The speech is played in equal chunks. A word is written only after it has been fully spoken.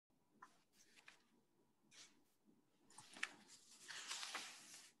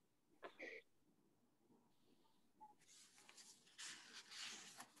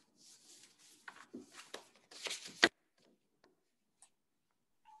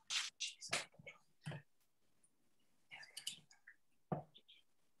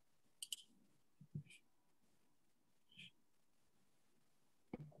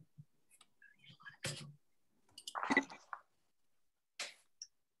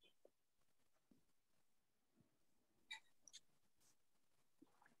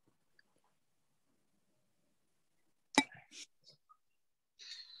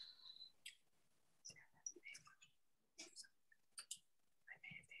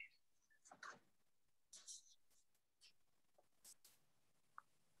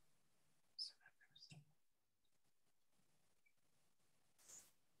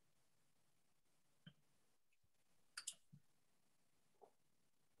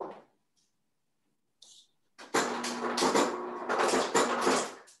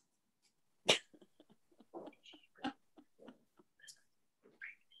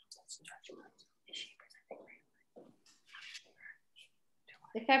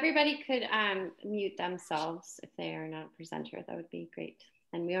If everybody could mute themselves if they are not a presenter, that would be great.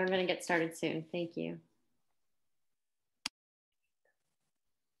 And we are going to get started soon. Thank you.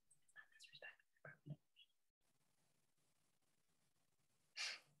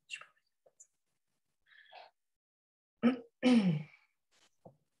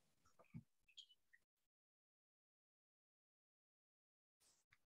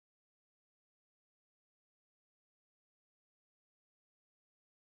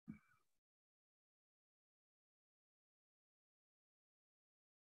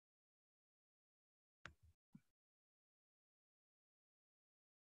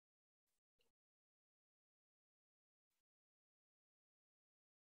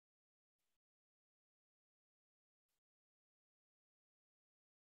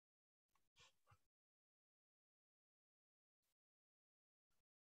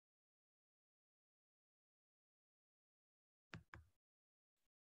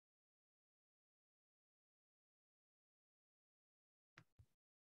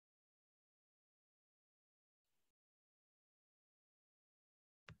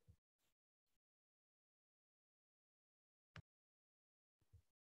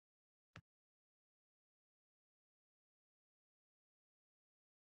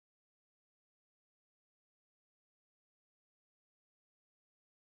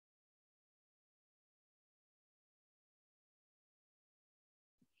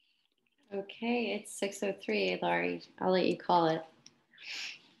 Okay, it's 6:03, Laurie. I'll let you call it.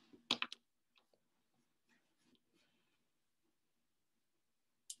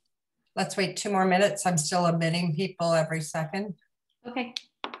 Let's wait 2 more minutes. I'm still admitting people every second. Okay.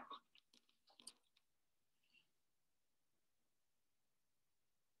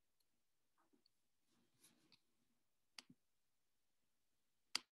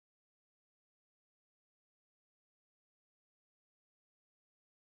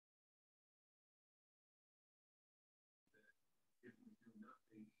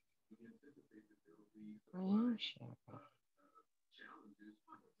 Oh, sure.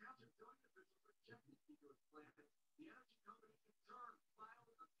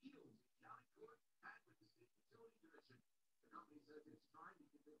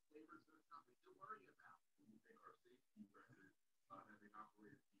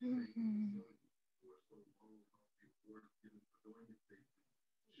 Mm-hmm.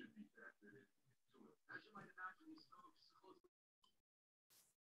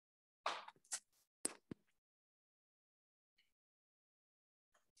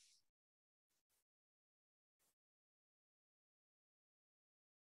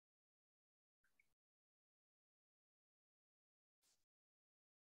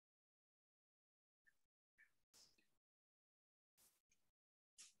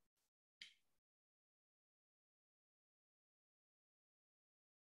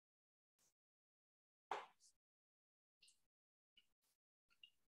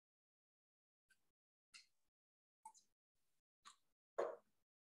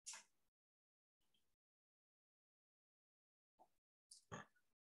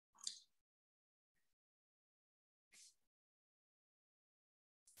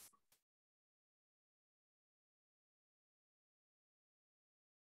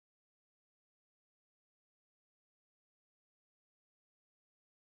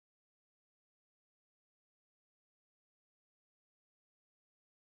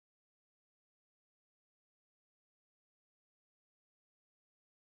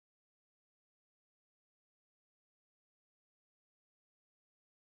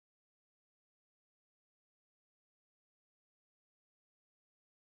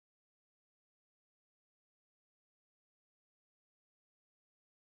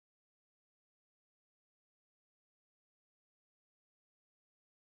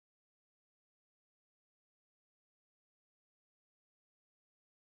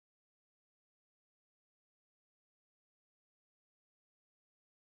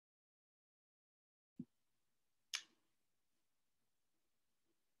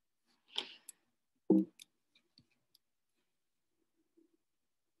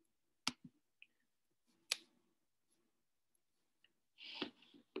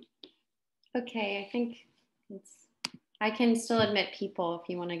 Okay, I think I can still admit people if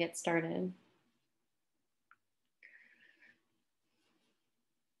you want to get started.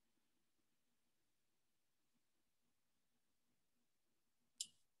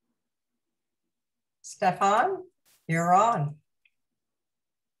 Stefan, you're on.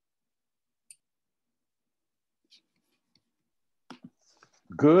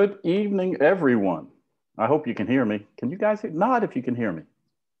 Good evening, everyone. I hope you can hear me. Can you guys nod if you can hear me?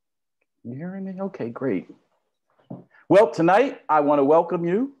 You hearing me? Okay, great. Well, tonight I want to welcome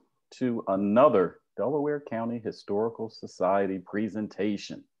you to another Delaware County Historical Society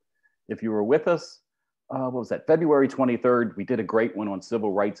presentation. If you were with us, what was that, February 23rd, we did a great one on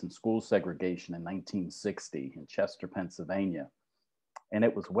civil rights and school segregation in 1960 in Chester, Pennsylvania. And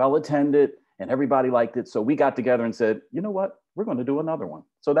it was well attended and everybody liked it. So we got together and said, you know what, we're going to do another one.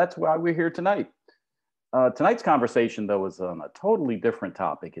 So that's why we're here tonight. Tonight's conversation, though, is on a totally different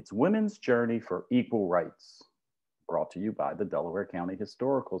topic. It's Women's Journey for Equal Rights, brought to you by the Delaware County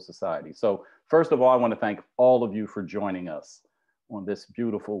Historical Society. So first of all, I want to thank all of you for joining us on this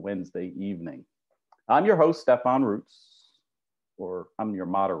beautiful Wednesday evening. I'm your host, Stefan Roots, or I'm your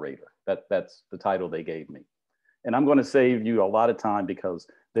moderator. That's the title they gave me. And I'm going to save you a lot of time because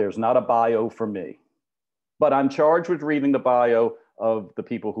there's not a bio for me, but I'm charged with reading the bio of the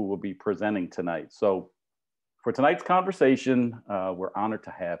people who will be presenting tonight. So for tonight's conversation, we're honored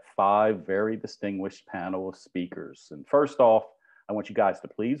to have 5 very distinguished panel of speakers. And first off, I want you guys to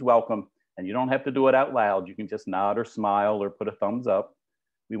please welcome, and you don't have to do it out loud, you can just nod or smile or put a thumbs up.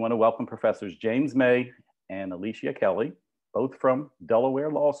 We want to welcome Professors James May and Alicia Kelly, both from Delaware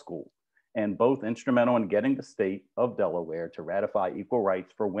Law School, and both instrumental in getting the state of Delaware to ratify equal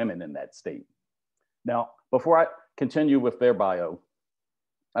rights for women in that state. Now, before I continue with their bio,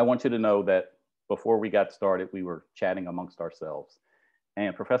 I want you to know that before we got started, we were chatting amongst ourselves.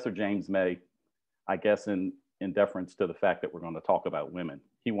 And Professor James May, I guess in deference to the fact that we're going to talk about women,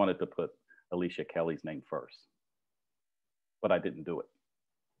 he wanted to put Alicia Kelly's name first. But I didn't do it.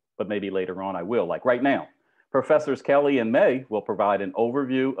 But maybe later on I will, like right now. Professors Kelly and May will provide an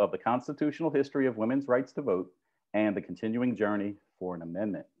overview of the constitutional history of women's rights to vote and the continuing journey for an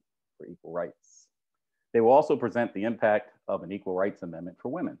amendment for equal rights. They will also present the impact of an equal rights amendment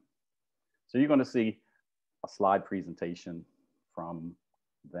for women. So you're going to see a slide presentation from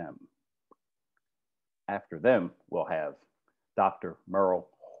them. After them, we'll have Dr. Merle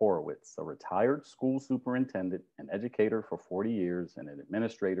Horowitz, a retired school superintendent and educator for 40 years and an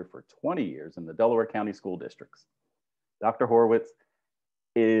administrator for 20 years in the Delaware County School Districts. Dr. Horowitz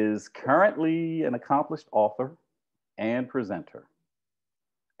is currently an accomplished author and presenter.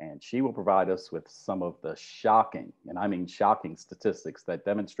 And she will provide us with some of the shocking, and I mean shocking, statistics that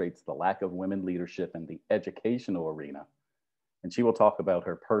demonstrates the lack of women leadership in the educational arena. And she will talk about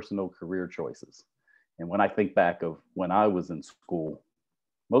her personal career choices. And when I think back of when I was in school,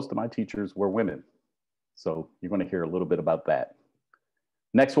 most of my teachers were women. So you're going to hear a little bit about that.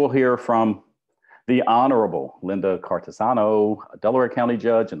 Next, we'll hear from the Honorable Linda Cartisano, a Delaware County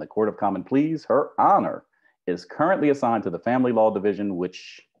judge in the Court of Common Pleas. Her honor is currently assigned to the Family Law Division,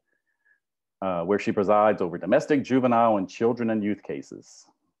 where she presides over domestic, juvenile, and children and youth cases.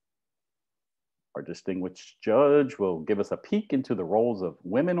 Our distinguished judge will give us a peek into the roles of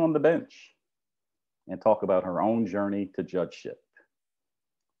women on the bench and talk about her own journey to judgeship.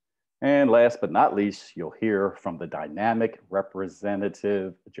 And last but not least, you'll hear from the dynamic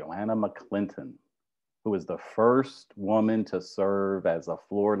representative, Joanna McClinton, who is the first woman to serve as a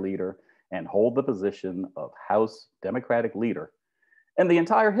floor leader and hold the position of House Democratic leader in the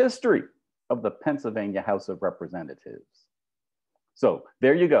entire history of the Pennsylvania House of Representatives. So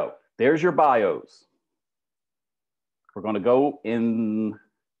there you go. There's your bios. We're going to go in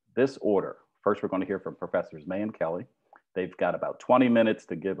this order. First, we're going to hear from Professors May and Kelly. They've got about 20 minutes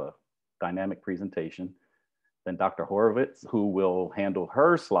to give a dynamic presentation. Then Dr. Horowitz, who will handle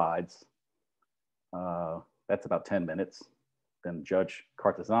her slides. That's about 10 minutes. Then Judge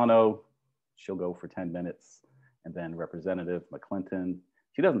Cartisano, she'll go for 10 minutes. And then Representative McClinton,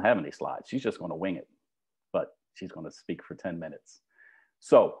 she doesn't have any slides. She's just going to wing it, but she's going to speak for 10 minutes.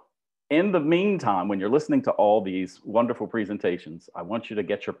 So in the meantime, when you're listening to all these wonderful presentations, I want you to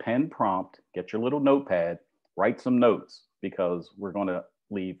get your pen prompt, get your little notepad, write some notes, because we're going to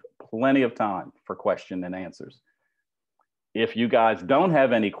leave plenty of time for question and answers. If you guys don't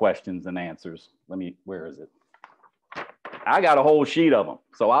have any questions and answers, where is it? I got a whole sheet of them,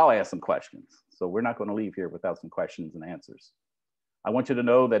 so I'll ask some questions. So we're not going to leave here without some questions and answers. I want you to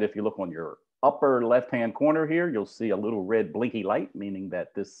know that if you look on your upper left-hand corner here, you'll see a little red blinky light, meaning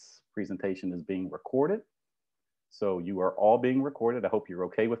that this presentation is being recorded. So you are all being recorded. I hope you're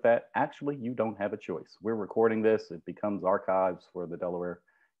okay with that. Actually, you don't have a choice. We're recording this. It becomes archives for the Delaware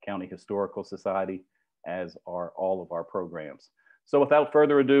County Historical Society, as are all of our programs. So without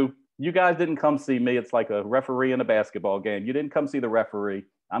further ado, you guys didn't come see me. It's like a referee in a basketball game. You didn't come see the referee.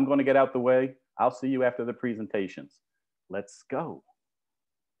 I'm going to get out the way. I'll see you after the presentations. Let's go.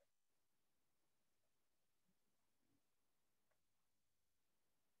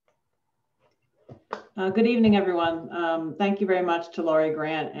 Good evening, everyone. Thank you very much to Laurie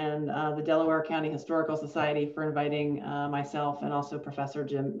Grant and the Delaware County Historical Society for inviting myself and also Professor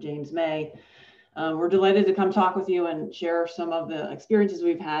James May. We're delighted to come talk with you and share some of the experiences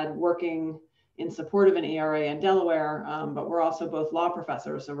we've had working in support of an ERA in Delaware, but we're also both law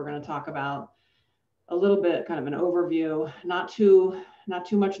professors, so we're going to talk about a little bit kind of an overview, not too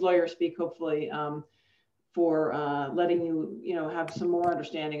much lawyer speak, hopefully, for letting you have some more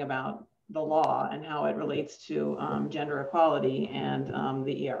understanding about the law and how it relates to gender equality and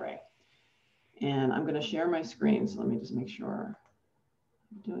the ERA. And I'm going to share my screen, so let me just make sure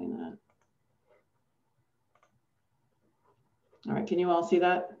I'm doing that. All right, can you all see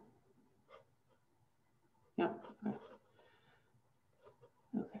that? Yeah.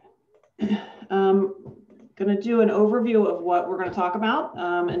 Okay. Going to do an overview of what we're going to talk about,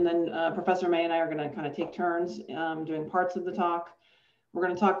 and then Professor May and I are going to kind of take turns doing parts of the talk. We're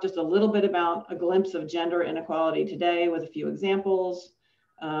going to talk just a little bit about a glimpse of gender inequality today with a few examples.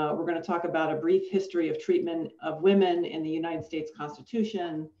 We're going to talk about a brief history of treatment of women in the United States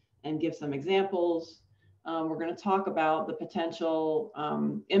Constitution and give some examples. We're going to talk about the potential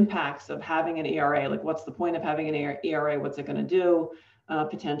impacts of having an ERA, like what's the point of having an ERA, what's it going to do,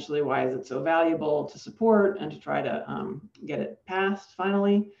 potentially why is it so valuable to support and to try to get it passed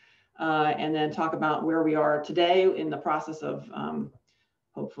finally, and then talk about where we are today in the process of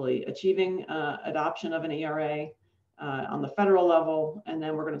hopefully achieving adoption of an ERA on the federal level. And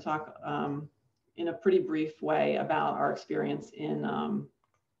then we're going to talk in a pretty brief way about our experience in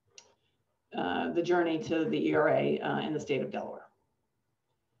the journey to the ERA in the state of Delaware.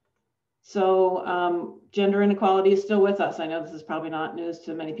 So gender inequality is still with us. I know this is probably not news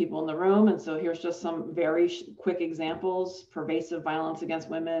to many people in the room. And so here's just some very quick examples: pervasive violence against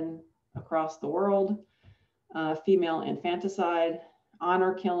women across the world, female infanticide,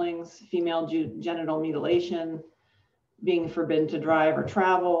 honor killings, female genital mutilation, being forbidden to drive or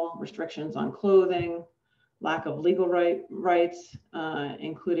travel, restrictions on clothing, lack of legal rights,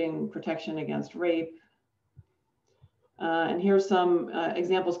 including protection against rape. And here's some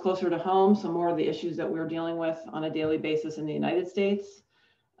examples closer to home, some more of the issues that we're dealing with on a daily basis in the United States.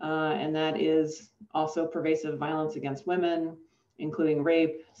 And that is also pervasive violence against women, including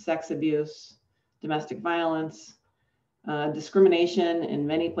rape, sex abuse, domestic violence, discrimination in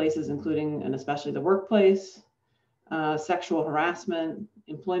many places, including and especially the workplace, sexual harassment,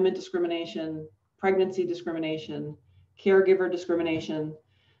 employment discrimination, pregnancy discrimination, caregiver discrimination.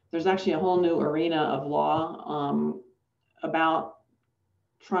 There's actually a whole new arena of law about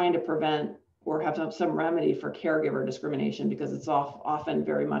trying to prevent or have some remedy for caregiver discrimination, because it's often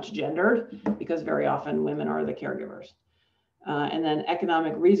very much gendered, because very often women are the caregivers. And then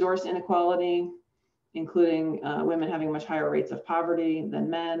economic resource inequality, including women having much higher rates of poverty than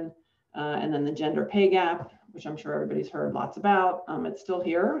men, and then the gender pay gap, which I'm sure everybody's heard lots about. It's still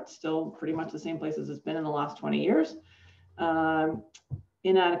here. It's still pretty much the same place as it's been in the last 20 years.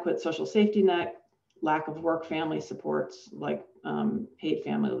 Inadequate social safety net, lack of work family supports like paid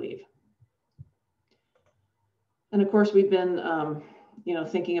family leave. And of course, we've been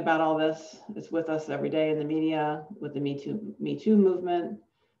thinking about all this. It's with us every day in the media with the Me Too movement.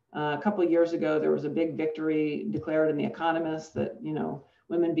 A couple of years ago, there was a big victory declared in The Economist that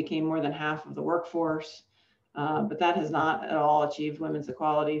women became more than half of the workforce, but that has not at all achieved women's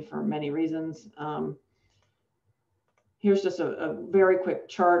equality for many reasons. Here's just a very quick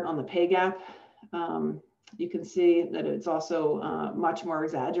chart on the pay gap. You can see that it's also much more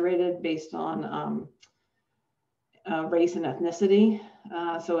exaggerated based on race and ethnicity.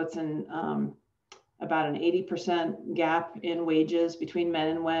 So it's about an 80% gap in wages between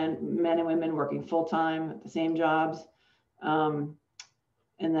men and women working full-time at the same jobs. And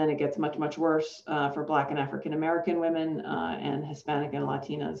then it gets much, much worse for Black and African-American women and Hispanic and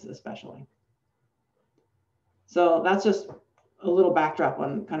Latinas especially. So that's just a little backdrop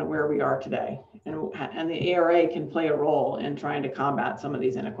on kind of where we are today. And the ERA can play a role in trying to combat some of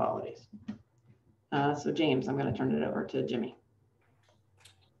these inequalities. So James, I'm going to turn it over to Jimmy.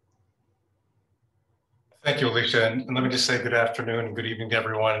 Thank you, Alicia. And let me just say good afternoon and good evening to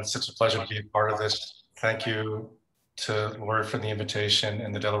everyone. It's such a pleasure to be a part of this. Thank you to Laurie for the invitation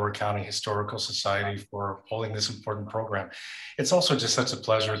and the Delaware County Historical Society for holding this important program. It's also just such a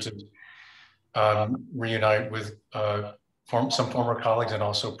pleasure to reunite with some former colleagues and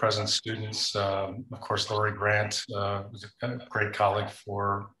also present students. Of course, Laurie Grant was a great colleague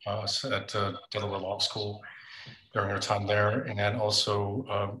for us at Delaware Law School during her time there. And then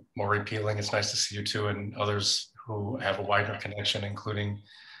also Maureen Peeling, it's nice to see you too, and others who have a wider connection, including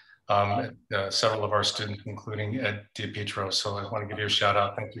several of our students, including Ed DiPietro. So I want to give you a shout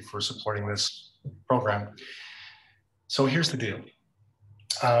out. Thank you for supporting this program. So here's the deal.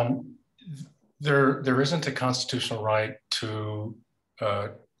 There isn't a constitutional right to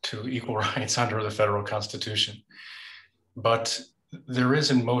equal rights under the federal Constitution, but there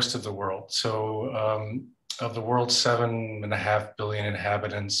is in most of the world. So of the world's 7.5 billion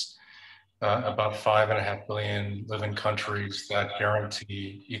inhabitants, about 5.5 billion live in countries that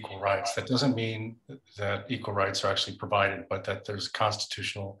guarantee equal rights. That doesn't mean that equal rights are actually provided, but that there's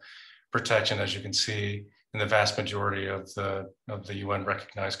constitutional protection, as you can see, in the vast majority of the UN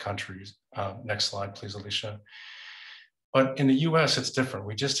recognized countries. Next slide, please, Alicia. But in the US, it's different.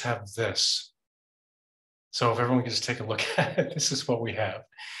 We just have this. So if everyone can just take a look at it, this is what we have.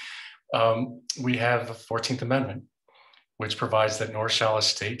 We have the 14th Amendment, which provides that nor shall a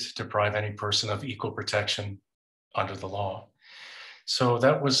state deprive any person of equal protection under the law. So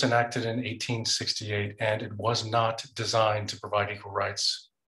that was enacted in 1868, and it was not designed to provide equal rights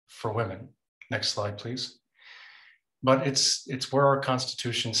for women. Next slide, please. But it's where our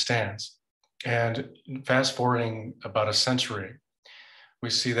Constitution stands. And fast forwarding about a century, we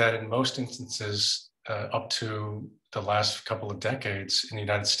see that in most instances, up to the last couple of decades in the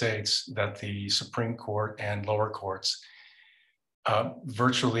United States, that the Supreme Court and lower courts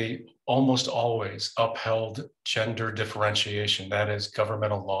virtually almost always upheld gender differentiation, that is,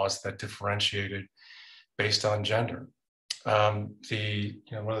 governmental laws that differentiated based on gender. One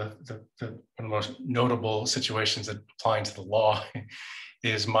of the most notable situations that applying to the law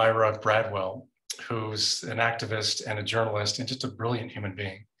is Myra Bradwell, who's an activist and a journalist and just a brilliant human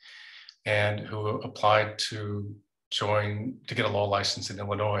being, and who applied to get a law license in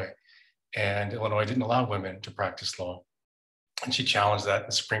Illinois, and Illinois didn't allow women to practice law. And she challenged that,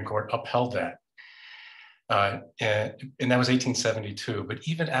 and the Supreme Court upheld that. And that was 1872. But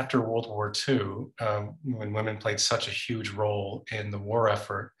even after World War II, when women played such a huge role in the war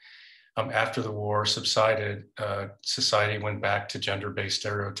effort, after the war subsided, society went back to gender-based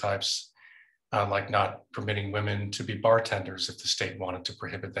stereotypes, like not permitting women to be bartenders if the state wanted to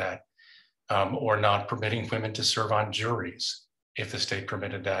prohibit that, or not permitting women to serve on juries if the state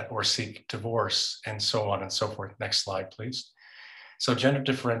permitted that, or seek divorce, and so on and so forth. Next slide, please. So gender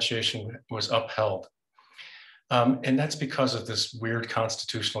differentiation was upheld. And that's because of this weird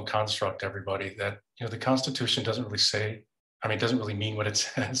constitutional construct, everybody, that, you know, the Constitution doesn't really say, it doesn't really mean what it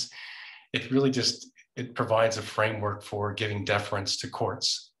says. It really just, it provides a framework for giving deference to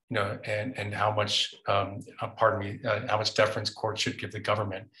courts, you know, and how much, how much deference courts should give the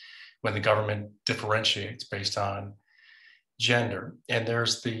government when the government differentiates based on gender. And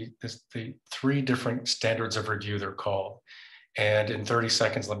there's the 3 different standards of review, they're called. And in 30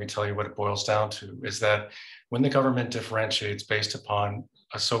 seconds, let me tell you what it boils down to, is that when the government differentiates based upon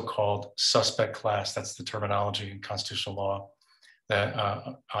a so-called suspect class, that's the terminology in constitutional law, that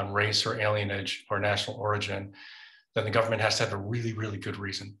on race or alienage or national origin, then the government has to have a really, really good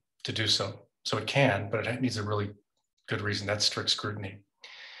reason to do so. So it can, but it needs a really good reason. That's strict scrutiny.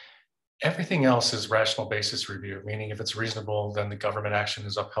 Everything else is rational basis review, meaning if it's reasonable, then the government action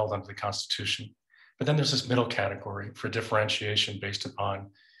is upheld under the Constitution. But then there's this middle category for differentiation based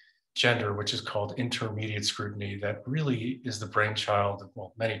upon gender, which is called intermediate scrutiny, that really is the brainchild of,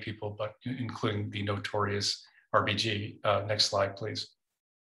 well, many people, but including the notorious RBG. Next slide, please.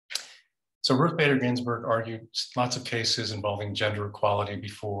 So Ruth Bader Ginsburg argued lots of cases involving gender equality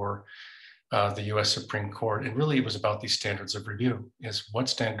before the US Supreme Court. And really it was about these standards of review, is what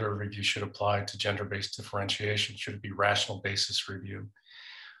standard of review should apply to gender-based differentiation? Should it be rational basis review?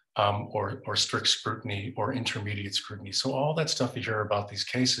 Or strict scrutiny or intermediate scrutiny. So all that stuff you hear about these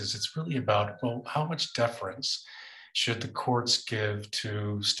cases, it's really about, well, how much deference should the courts give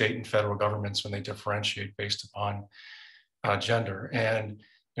to state and federal governments when they differentiate based upon gender? And,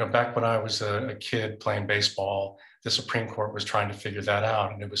 you know, back when I was a kid playing baseball, the Supreme Court was trying to figure that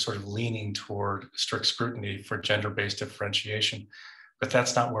out, and it was sort of leaning toward strict scrutiny for gender-based differentiation. But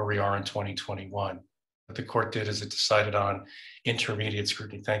that's not where we are in 2021. What the court did is it decided on intermediate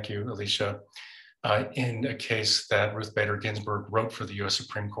scrutiny. Thank you, Alicia. In a case that Ruth Bader Ginsburg wrote for the US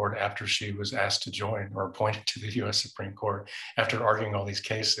Supreme Court after she was asked to join or appointed to the US Supreme Court after arguing all these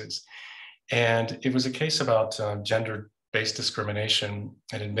cases. And it was a case about gender-based discrimination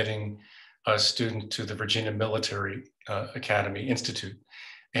and admitting a student to the Virginia Military Academy Institute.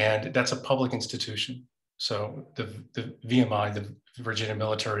 And that's a public institution. So the VMI, the Virginia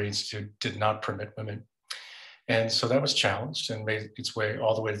Military Institute, did not permit women. And so that was challenged and made its way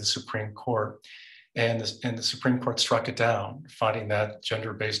all the way to the Supreme Court. And the Supreme Court struck it down, finding that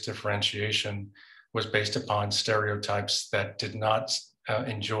gender-based differentiation was based upon stereotypes that did not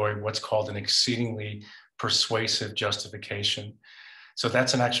enjoy what's called an exceedingly persuasive justification. So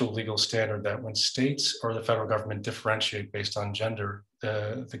that's an actual legal standard that when states or the federal government differentiate based on gender,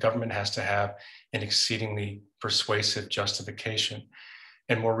 the government has to have an exceedingly persuasive justification.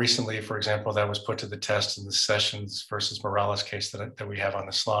 And more recently, for example, that was put to the test in the Sessions versus Morales case that we have on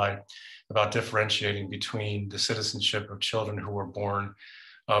the slide about differentiating between the citizenship of children who were born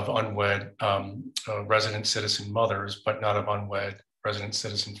of unwed resident citizen mothers, but not of unwed resident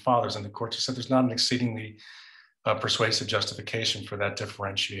citizen fathers. And the court just said there's not an exceedingly persuasive justification for that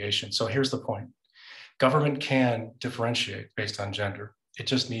differentiation. So here's the point. Government can differentiate based on gender. It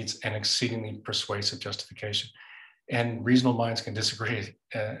just needs an exceedingly persuasive justification. And reasonable minds can disagree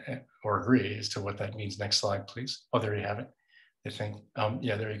or agree as to what that means. Next slide, please. Oh, there you have it. I think,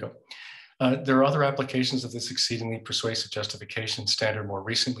 yeah, there you go. There are other applications of this exceedingly persuasive justification standard more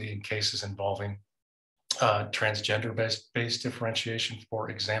recently in cases involving transgender-based differentiation, for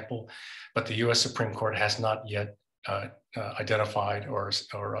example, but the US Supreme Court has not yet identified or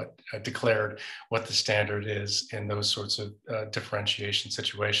declared what the standard is in those sorts of differentiation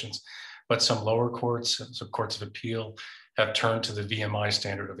situations. But some lower courts, so courts of appeal, have turned to the VMI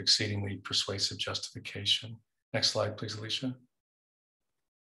standard of exceedingly persuasive justification. Next slide, please, Alicia.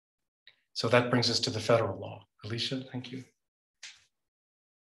 So that brings us to the federal law. Alicia, thank you.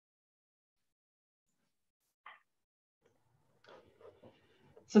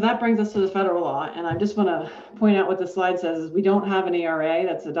 So that brings us to the federal law. And I just want to point out what the slide says is we don't have an ERA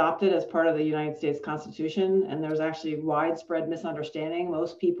that's adopted as part of the United States Constitution. And there's actually widespread misunderstanding.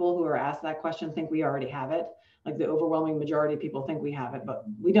 Most people who are asked that question think we already have it. Like the overwhelming majority of people think we have it, but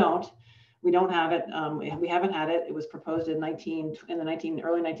we don't. We don't have it. We haven't had it. It was proposed in the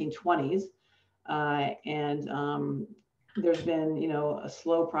early 1920s. There's been, a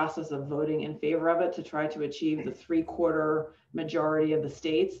slow process of voting in favor of it to try to achieve the 3/4 majority of the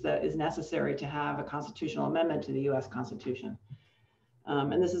states that is necessary to have a constitutional amendment to the US Constitution.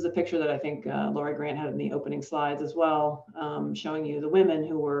 And this is a picture that I think Lori Grant had in the opening slides as well, showing you the women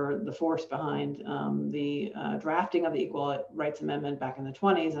who were the force behind the drafting of the Equal Rights Amendment back in the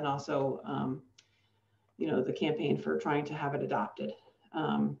 20s, and also, the campaign for trying to have it adopted.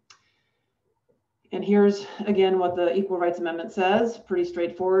 And here's, again, what the Equal Rights Amendment says. Pretty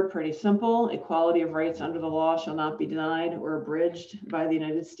straightforward, pretty simple. Equality of rights under the law shall not be denied or abridged by the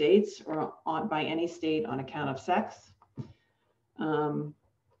United States or by any state on account of sex.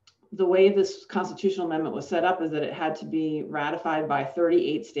 The way this constitutional amendment was set up is that it had to be ratified by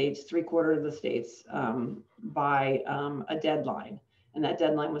 38 states, 3/4 of the states, by a deadline. And that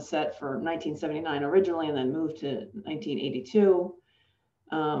deadline was set for 1979 originally and then moved to 1982.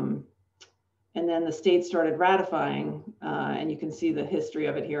 And then the states started ratifying, and you can see the history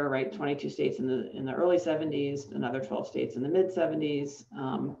of it here, right? 22 states in the early 70s, another 12 states in the mid 70s.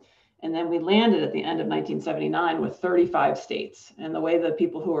 And then we landed at the end of 1979 with 35 states. And the way the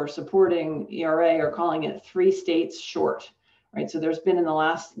people who are supporting ERA are calling it 3 states short, right? So there's been in the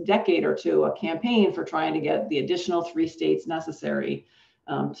last decade or two a campaign for trying to get the additional 3 states necessary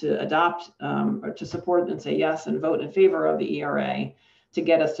to adopt or to support and say yes and vote in favor of the ERA, to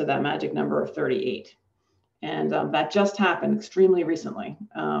get us to that magic number of 38. And that just happened extremely recently,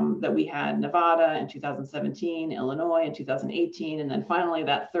 that we had Nevada in 2017, Illinois in 2018, and then finally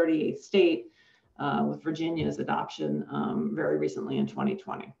that 38th state with Virginia's adoption very recently in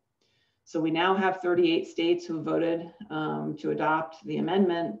 2020. So we now have 38 states who voted to adopt the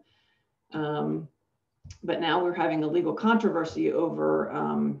amendment, but now we're having a legal controversy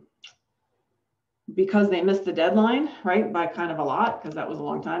over because they missed the deadline, right, by kind of a lot, because that was a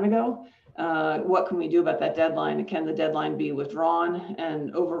long time ago. What can we do about that deadline? Can the deadline be withdrawn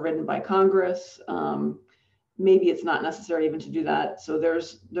and overridden by Congress? Maybe it's not necessary even to do that. So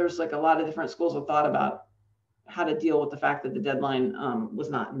there's like a lot of different schools of thought about how to deal with the fact that the deadline was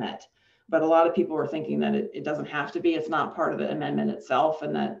not met. But a lot of people are thinking that it doesn't have to be. It's not part of the amendment itself,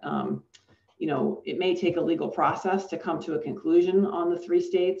 and that it may take a legal process to come to a conclusion on the 3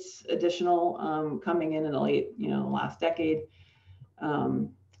 states additional coming in the late, last decade.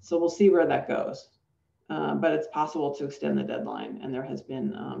 So we'll see where that goes. But it's possible to extend the deadline, and there has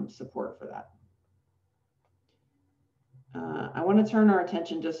been support for that. I want to turn our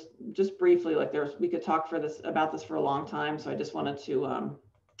attention just briefly, like we could talk about this for a long time. So I just wanted to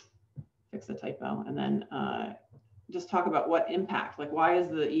fix the typo and then just talk about what impact, like why is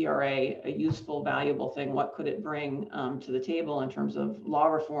the ERA a useful, valuable thing? What could it bring to the table in terms of law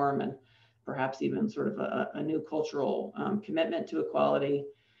reform and perhaps even sort of a new cultural commitment to equality?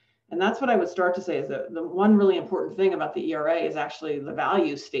 And that's what I would start to say is that the one really important thing about the ERA is actually the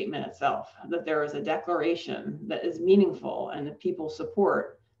value statement itself, that there is a declaration that is meaningful and that people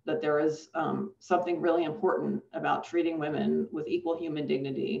support, that there is something really important about treating women with equal human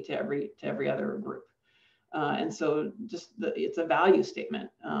dignity to every other group. And so it's a value statement.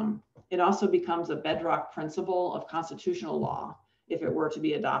 It also becomes a bedrock principle of constitutional law if it were to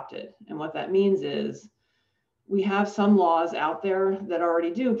be adopted. And what that means is we have some laws out there that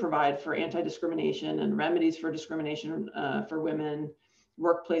already do provide for anti-discrimination and remedies for discrimination for women,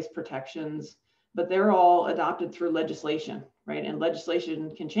 workplace protections, but they're all adopted through legislation, right? And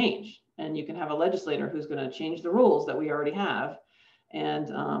legislation can change, and you can have a legislator who's going to change the rules that we already have.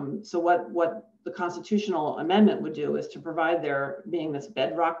 And so what the constitutional amendment would do is to provide there being this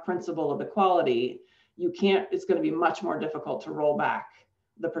bedrock principle of equality. It's going to be much more difficult to roll back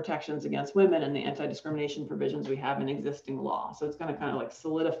the protections against women and the anti-discrimination provisions we have in existing law. So it's going to kind of like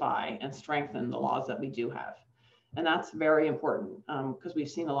solidify and strengthen the laws that we do have. And that's very important because we've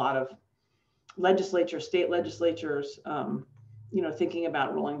seen a lot of state legislatures, thinking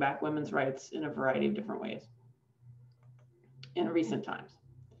about rolling back women's rights in a variety of different ways in recent times.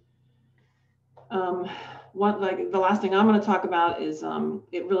 The last thing I'm going to talk about is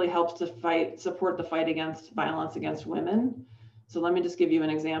it really helps to support the fight against violence against women. So let me just give you an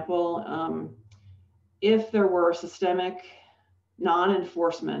example. If there were systemic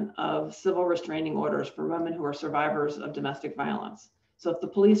non-enforcement of civil restraining orders for women who are survivors of domestic violence. So if the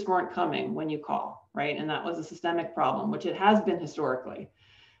police weren't coming when you call, right? And that was a systemic problem, which it has been historically.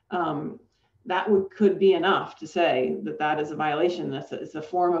 That could be enough to say that that is a violation. It's a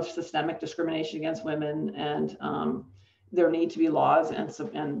form of systemic discrimination against women, and there need to be laws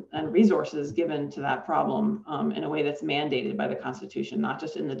and resources given to that problem in a way that's mandated by the Constitution, not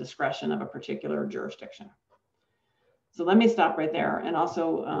just in the discretion of a particular jurisdiction. So let me stop right there. And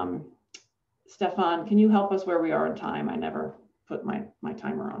also, Stefan, can you help us where we are in time? I never put my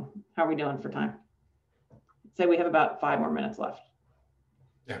timer on. How are we doing for time? Say we have about 5 more minutes left.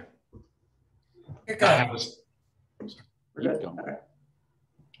 Yeah. You're good. We're good. Okay.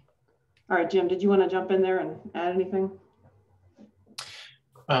 All right, Jim, did you want to jump in there and add anything?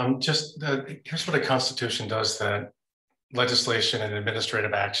 Here's what a constitution does that legislation and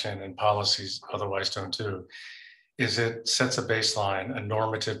administrative action and policies otherwise don't do, is it sets a baseline, a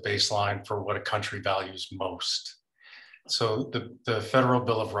normative baseline for what a country values most. So the Federal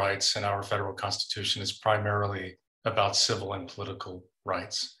Bill of Rights and our federal constitution is primarily about civil and political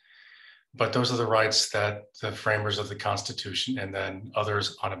rights. But those are the rights that the framers of the Constitution and then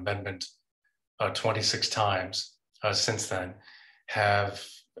others on amendment 26 times since then have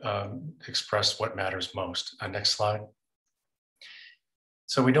expressed what matters most. Next slide.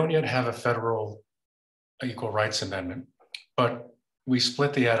 So we don't yet have a federal equal rights amendment, but we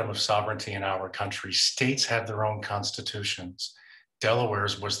split the atom of sovereignty in our country. States have their own constitutions.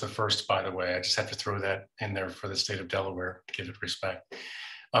 Delaware's was the first, by the way. I just have to throw that in there for the state of Delaware to give it respect.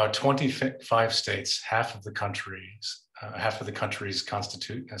 25 states, half of the country's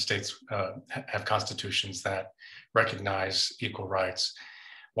states have constitutions that recognize equal rights.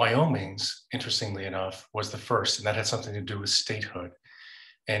 Wyoming's, interestingly enough, was the first, and that had something to do with statehood.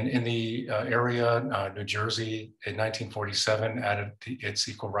 And in the area, New Jersey in 1947 added its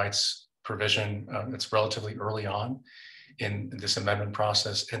equal rights provision. It's relatively early on in this amendment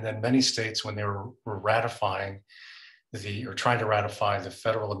process. And then many states, when they were ratifying trying to ratify the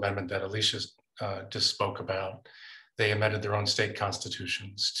federal amendment that Alicia just spoke about, they amended their own state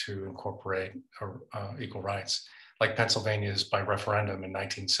constitutions to incorporate equal rights, like Pennsylvania's by referendum in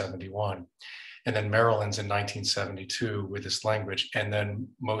 1971. And then Maryland's in 1972 with this language. And then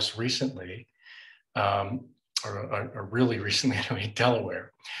most recently, or really recently, anyway,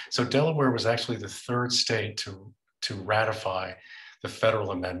 Delaware. So Delaware was actually the third state to ratify the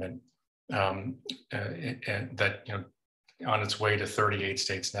federal amendment, and that, on its way to 38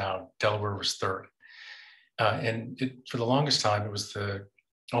 states now. Delaware was third. And for the longest time, it was the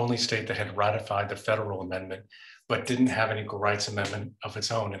only state that had ratified the federal amendment, but didn't have an equal rights amendment of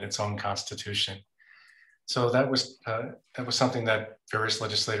its own in its own constitution. So that was something that various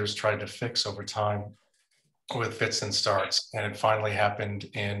legislators tried to fix over time with fits and starts. And it finally happened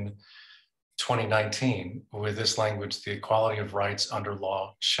in 2019 with this language: the equality of rights under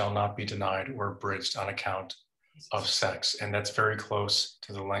law shall not be denied or abridged on account of sex. And that's very close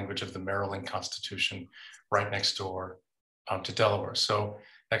to the language of the Maryland Constitution, right next door to Delaware. So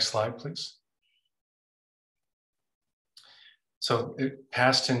next slide, please. So it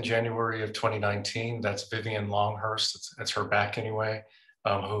passed in January of 2019. That's Vivian Longhurst, that's her back anyway,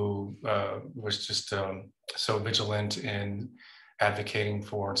 who was just so vigilant in advocating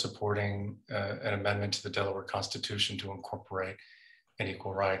for and supporting an amendment to the Delaware Constitution to incorporate an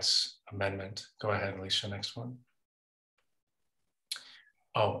equal rights amendment. Go ahead, Alicia, next one.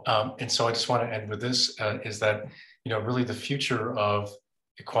 And so I just want to end with this, is that, really the future of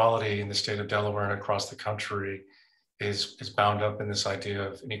equality in the state of Delaware and across the country is bound up in this idea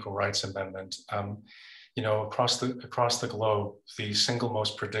of an equal rights amendment. Across the globe, the single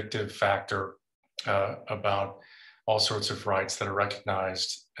most predictive factor about all sorts of rights that are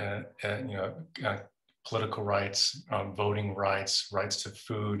recognized, political rights, voting rights, rights to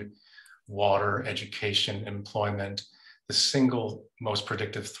food, water, education, employment, the single most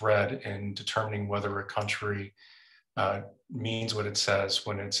predictive thread in determining whether a country means what it says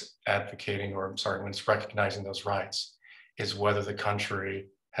when it's advocating, or I'm sorry, when it's recognizing those rights, is whether the country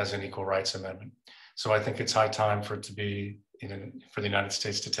has an equal rights amendment. So I think it's high time for it to be, for the United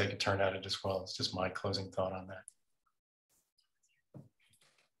States to take a turn at it as well. It's just my closing thought on that.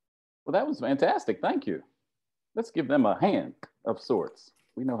 Well, that was fantastic. Thank you. Let's give them a hand of sorts.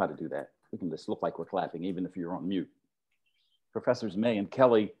 We know how to do that. We can just look like we're clapping, even if you're on mute. Professors May and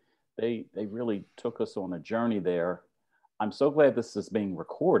Kelly, they really took us on a journey there. I'm so glad this is being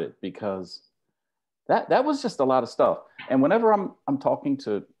recorded, because that was just a lot of stuff. And whenever I'm talking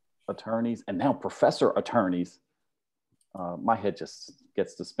to attorneys, and now professor attorneys, my head just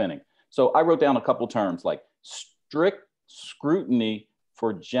gets to spinning. So I wrote down a couple terms like strict scrutiny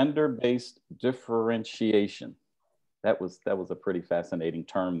for gender-based differentiation. That was a pretty fascinating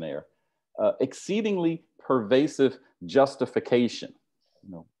term there. Exceedingly pervasive justification,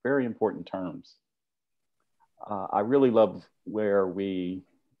 very important terms. I really love where we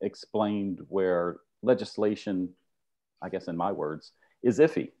explained where legislation, I guess in my words, is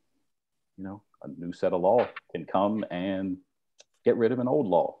iffy. A new set of law can come and get rid of an old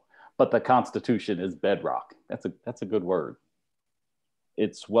law, but the Constitution is bedrock. That's a good word.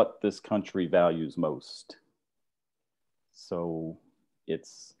 It's what this country values most. So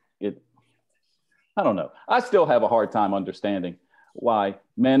I don't know. I still have a hard time understanding why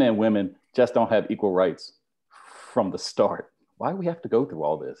men and women just don't have equal rights from the start. Why do we have to go through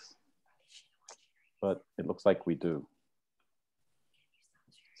all this? But it looks like we do.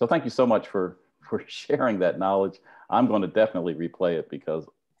 So thank you so much for sharing that knowledge. I'm going to definitely replay it, because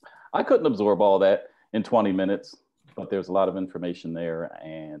I couldn't absorb all that in 20 minutes, but there's a lot of information there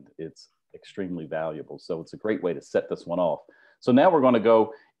and it's extremely valuable. So it's a great way to set this one off. So now we're going to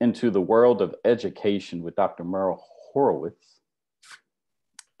go into the world of education with Dr. Merle Horowitz.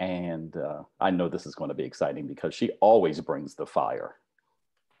 And I know this is going to be exciting because she always brings the fire.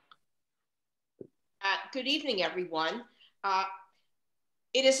 Good evening, everyone.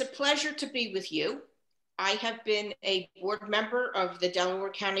 It is a pleasure to be with you. I have been a board member of the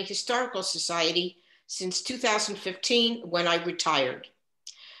Delaware County Historical Society since 2015, when I retired.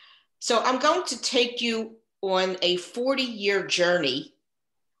 So I'm going to take you on a 40-year journey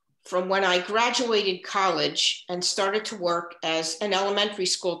from when I graduated college and started to work as an elementary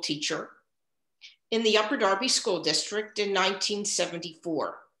school teacher in the Upper Darby School District in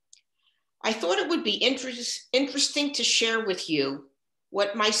 1974. I thought it would be interesting to share with you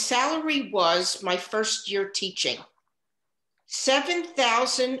what my salary was my first year teaching: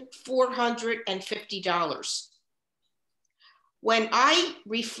 $7,450. When I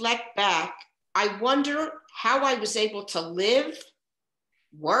reflect back, I wonder how I was able to live,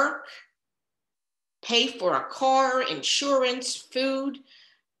 work, pay for a car, insurance, food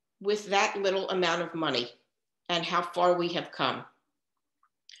with that little amount of money, and how far we have come.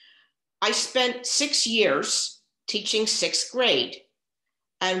 I spent 6 years teaching 6th grade.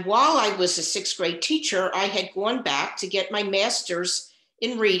 And while I was a 6th grade teacher, I had gone back to get my master's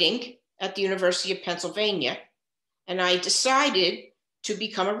in reading at the University of Pennsylvania. And I decided to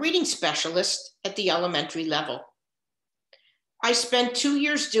become a reading specialist at the elementary level. I spent 2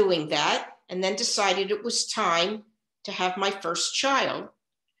 years doing that, and then decided it was time to have my first child.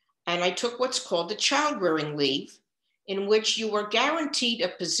 And I took what's called the child rearing leave, in which you were guaranteed a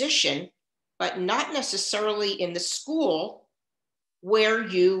position, but not necessarily in the school where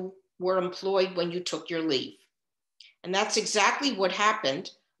you were employed when you took your leave. And that's exactly what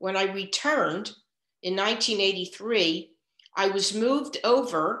happened. When I returned in 1983, I was moved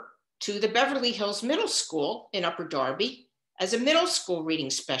over to the Beverly Hills Middle School in Upper Darby as a middle school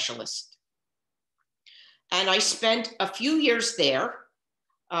reading specialist. And I spent a few years there,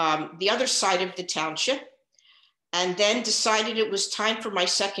 the other side of the township, and then decided it was time for my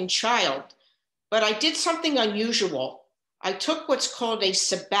second child. But I did something unusual. I took what's called a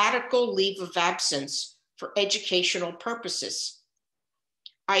sabbatical leave of absence for educational purposes.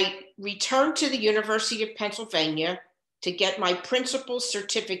 I returned to the University of Pennsylvania to get my principal's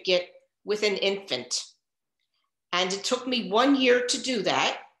certificate with an infant. And it took me 1 year to do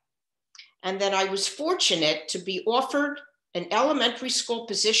that. And then I was fortunate to be offered an elementary school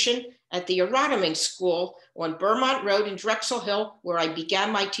position at the Erotoming School on Vermont Road in Drexel Hill, where I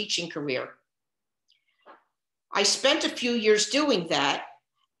began my teaching career. I spent a few years doing that,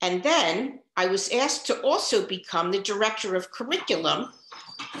 and then I was asked to also become the director of curriculum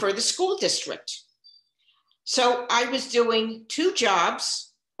for the school district. So I was doing 2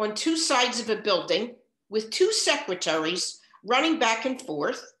 jobs on 2 sides of a building with 2 secretaries running back and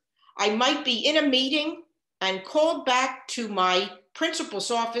forth. I might be in a meeting and called back to my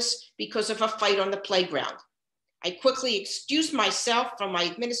principal's office because of a fight on the playground. I quickly excused myself from my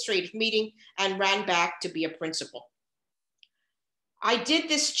administrative meeting and ran back to be a principal. I did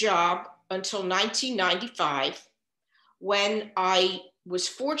this job until 1995, when I was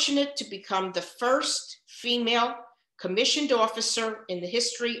fortunate to become the first female commissioned officer in the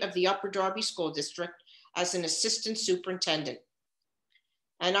history of the Upper Darby School District as an assistant superintendent.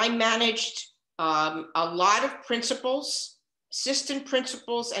 And I managed a lot of principals, assistant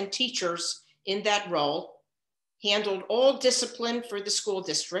principals, and teachers in that role, handled all discipline for the school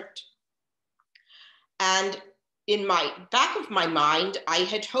district. And in my back of my mind, I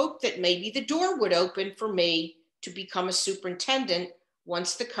had hoped that maybe the door would open for me to become a superintendent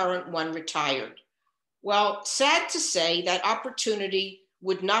once the current one retired. Well, sad to say, that opportunity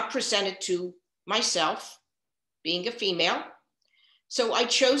would not present it to myself, being a female. So I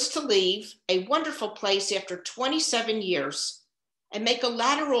chose to leave a wonderful place after 27 years and make a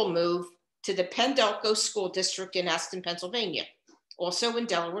lateral move to the Pendelco School District in Aston, Pennsylvania, also in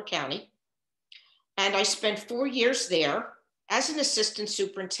Delaware County. And I spent 4 years there as an assistant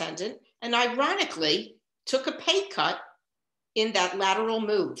superintendent, and ironically took a pay cut in that lateral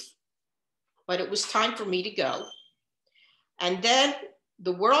move. But it was time for me to go. And then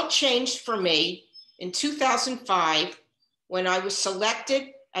the world changed for me in 2005, when I was selected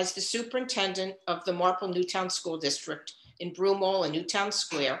as the superintendent of the Marple Newtown School District in Broomall and Newtown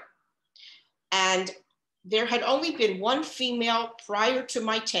Square. And there had only been one female prior to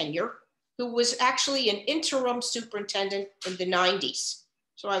my tenure, who was actually an interim superintendent in the 90s.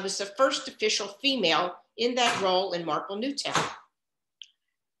 So I was the first official female in that role in Marple Newtown.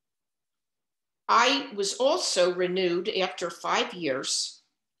 I was also renewed after 5 years,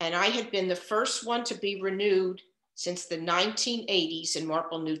 and I had been the first one to be renewed since the 1980s in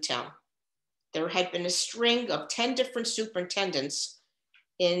Marple Newtown. There had been a string of 10 different superintendents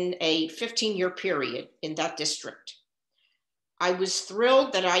in a 15-year period in that district. I was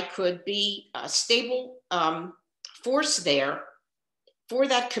thrilled that I could be a stable force there for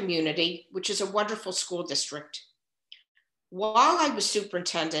that community, which is a wonderful school district. While I was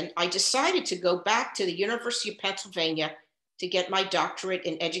superintendent, I decided to go back to the University of Pennsylvania to get my doctorate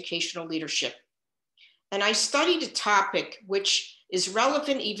in educational leadership. And I studied a topic which is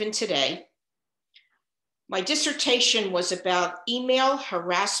relevant even today. My dissertation was about email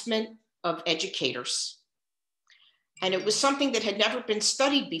harassment of educators. And it was something that had never been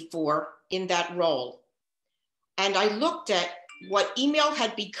studied before in that role. And I looked at what email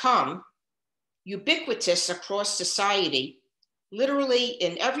had become ubiquitous across society, literally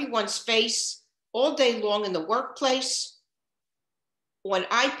in everyone's face, all day long in the workplace, on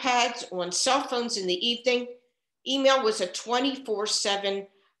iPads, on cell phones in the evening. Email was a 24/7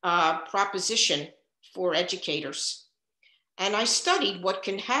 proposition for educators. And I studied what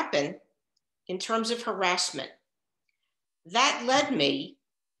can happen in terms of harassment. That led me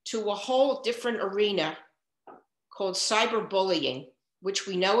to a whole different arena called cyberbullying, which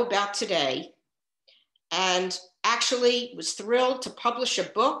we know about today, and actually was thrilled to publish a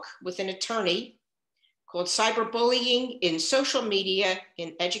book with an attorney called Cyberbullying in Social Media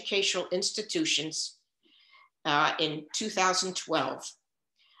in Educational Institutions in 2012.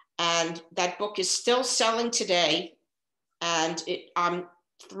 And that book is still selling today. And I'm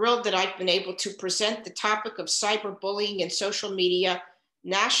thrilled that I've been able to present the topic of cyberbullying in social media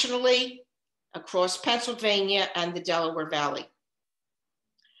nationally across Pennsylvania and the Delaware Valley.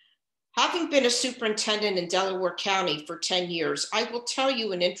 Having been a superintendent in Delaware County for 10 years, I will tell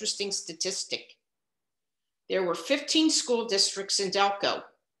you an interesting statistic. There were 15 school districts in Delco.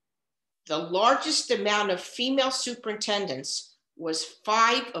 The largest amount of female superintendents was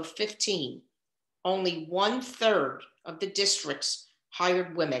 5 of 15. Only 1/3 of the districts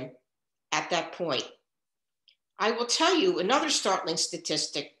hired women at that point. I will tell you another startling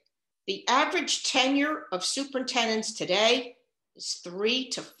statistic. The average tenure of superintendents today is 3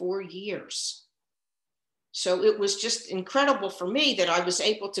 to 4 years. So it was just incredible for me that I was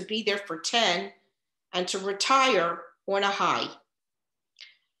able to be there for 10 and to retire on a high.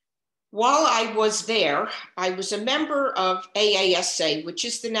 While I was there, I was a member of AASA, which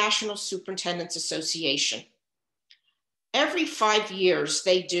is the National Superintendents Association. Every 5 years,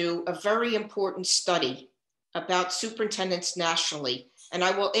 they do a very important study about superintendents nationally. And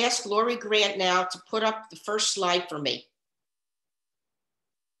I will ask Lori Grant now to put up the first slide for me.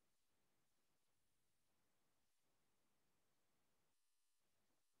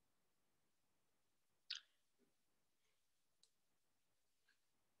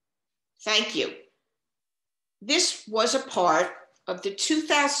 Thank you. This was a part of the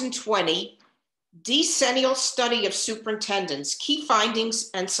 2020 Decennial Study of Superintendents, Key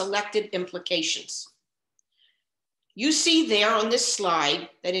Findings and Selected Implications. You see there on this slide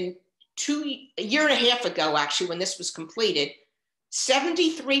that a year and a half ago, actually, when this was completed,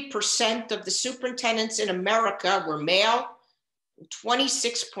 73% of the superintendents in America were male,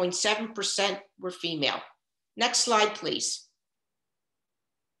 26.7% were female. Next slide, please.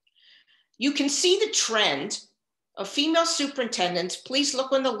 You can see the trend of female superintendents. Please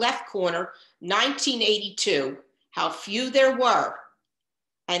look on the left corner, 1982, how few there were,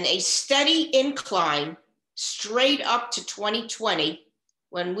 and a steady incline straight up to 2020,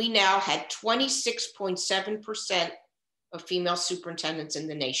 when we now had 26.7% of female superintendents in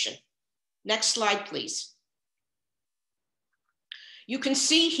the nation. Next slide, please. You can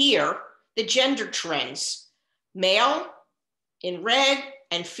see here the gender trends, male in red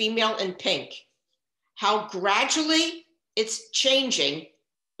and female in pink, how gradually it's changing,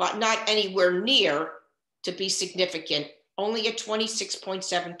 but not anywhere near to be significant, only at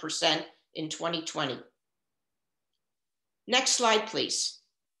 26.7% in 2020. Next slide, please.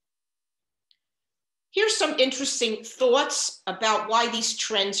 Here's some interesting thoughts about why these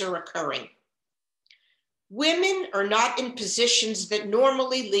trends are occurring. Women are not in positions that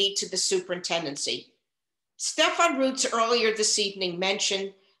normally lead to the superintendency. Stefan Roots earlier this evening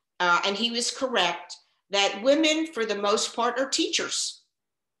mentioned, and he was correct, that women for the most part are teachers.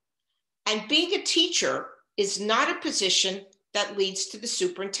 And being a teacher is not a position that leads to the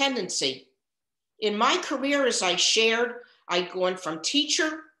superintendency. In my career, as I shared, I'd gone from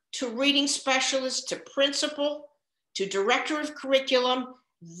teacher to reading specialist to principal to director of curriculum,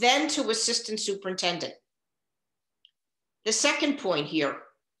 then to assistant superintendent. The second point here,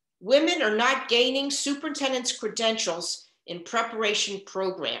 women are not gaining superintendent's credentials in preparation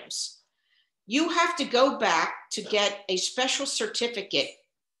programs. You have to go back to get a special certificate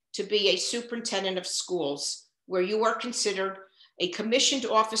to be a superintendent of schools, where you are considered a commissioned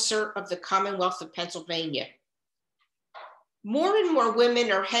officer of the Commonwealth of Pennsylvania. More and more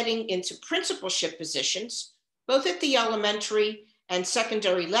women are heading into principalship positions, both at the elementary and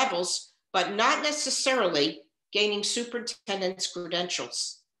secondary levels, but not necessarily gaining superintendent's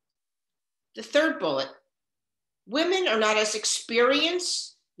credentials. The third bullet, women are not as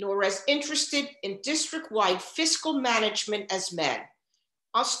experienced nor as interested in district-wide fiscal management as men.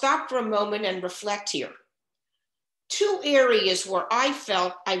 I'll stop for a moment and reflect here. Two areas where I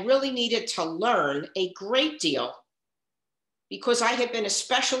felt I really needed to learn a great deal, because I had been a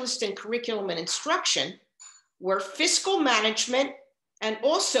specialist in curriculum and instruction, were fiscal management and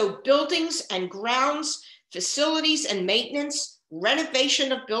also buildings and grounds, facilities and maintenance,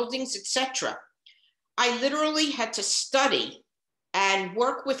 renovation of buildings, etc. I literally had to study and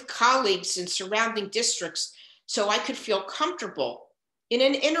work with colleagues in surrounding districts so I could feel comfortable in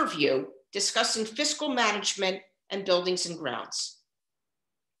an interview discussing fiscal management and buildings and grounds.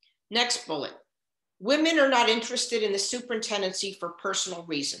 Next bullet. Women are not interested in the superintendency for personal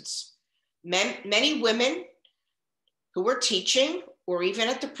reasons. Many women who are teaching or even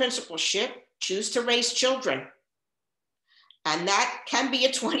at the principalship choose to raise children. And that can be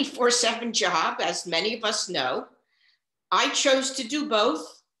a 24/7 job, as many of us know. I chose to do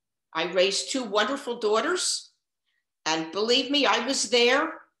both. I raised two wonderful daughters. And believe me, I was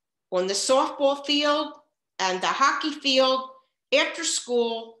there on the softball field and the hockey field after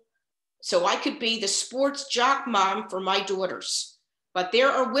school, so I could be the sports jock mom for my daughters. But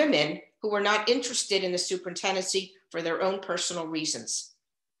there are women who are not interested in the superintendency for their own personal reasons.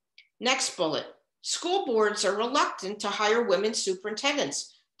 Next bullet, school boards are reluctant to hire women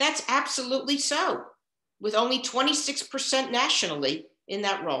superintendents. That's absolutely so, with only 26% nationally in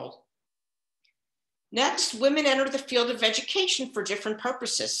that role. Next, women enter the field of education for different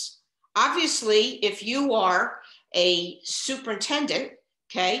purposes. Obviously, if you are a superintendent,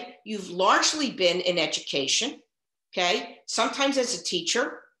 okay, you've largely been in education, okay, sometimes as a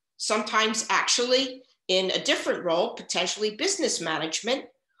teacher, sometimes actually in a different role, potentially business management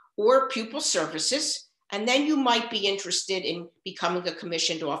or pupil services, and then you might be interested in becoming a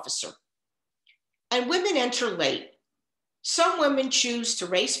commissioned officer. And women enter late. Some women choose to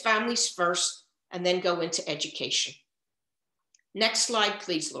raise families first and then go into education. Next slide,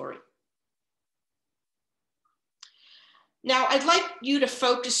 please, Lori. Now, I'd like you to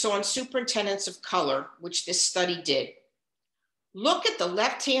focus on superintendents of color, which this study did. Look at the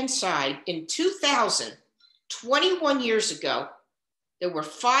left-hand side. In 2000, 21 years ago, there were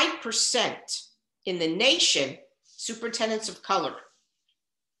 5% in the nation superintendents of color.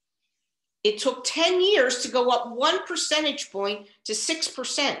 It took 10 years to go up 1 percentage point to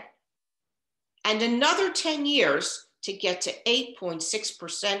 6%, and another 10 years to get to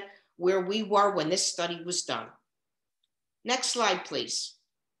 8.6%, where we were when this study was done. Next slide, please.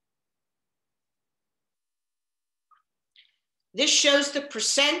 This shows the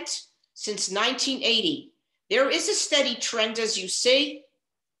percent since 1980. There is a steady trend, as you see,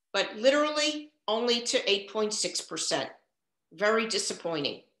 but literally only to 8.6%. Very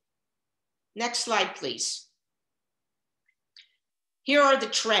disappointing. Next slide, please. Here are the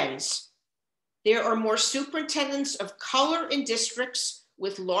trends. There are more superintendents of color in districts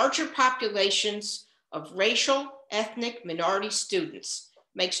with larger populations of racial, ethnic, minority students.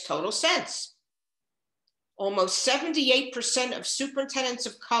 Makes total sense. Almost 78% of superintendents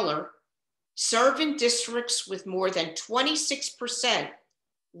of color serve in districts with more than 26%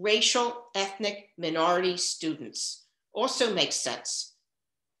 racial, ethnic, minority students. Also makes sense.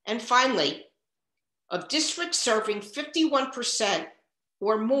 And finally, of districts serving 51%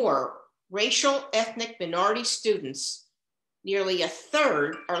 or more racial, ethnic, minority students, nearly a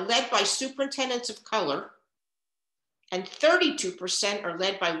third are led by superintendents of color, and 32% are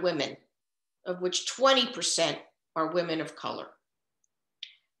led by women, of which 20% are women of color.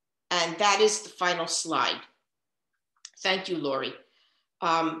 And that is the final slide. Thank you, Lori.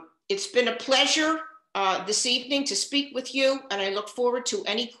 It's been a pleasure this evening to speak with you, and I look forward to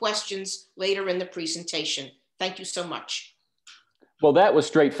any questions later in the presentation. Thank you so much. Well, that was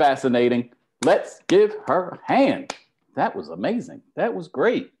straight fascinating. Let's give her a hand. That was amazing. That was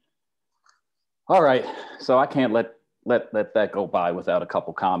great. All right, so I can't let that go by without a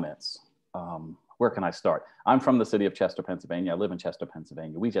couple comments. Where can I start? I'm from the city of Chester, Pennsylvania. I live in Chester,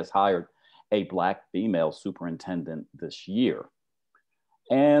 Pennsylvania. We just hired a Black female superintendent this year.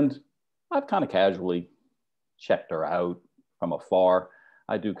 And I've kind of casually checked her out from afar.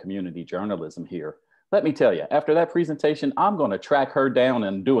 I do community journalism here. Let me tell you, after that presentation, I'm going to track her down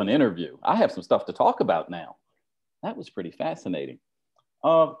and do an interview. I have some stuff to talk about now. That was pretty fascinating.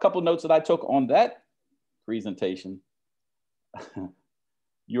 A couple notes that I took on that presentation.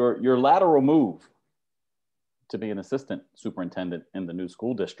 Your lateral move to be an assistant superintendent in the new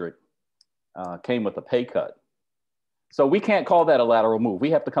school district came with a pay cut. So we can't call that a lateral move.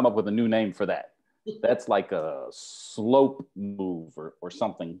 We have to come up with a new name for that. That's like a slope move or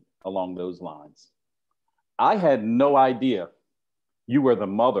something along those lines. I had no idea you were the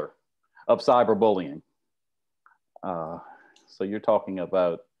mother of cyberbullying. So you're talking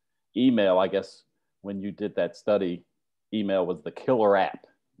about email. I guess when you did that study, email was the killer app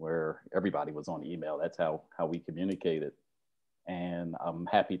where everybody was on email. That's how we communicated. And I'm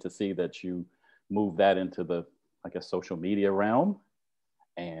happy to see that you moved that into the, I guess, social media realm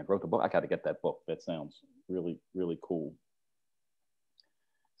and wrote the book. I got to get that book. That sounds really, really cool.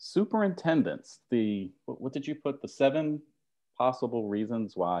 Superintendents, what did you put? The 7 possible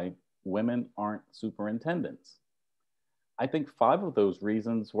reasons why women aren't superintendents. I think 5 of those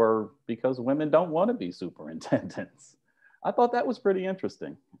reasons were because women don't want to be superintendents. I thought that was pretty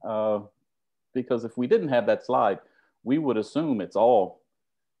interesting because if we didn't have that slide, we would assume it's all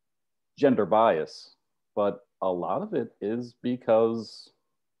gender bias, but a lot of it is because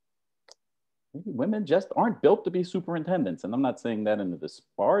maybe women just aren't built to be superintendents. And I'm not saying that in a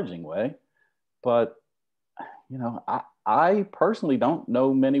disparaging way, but you know, I personally don't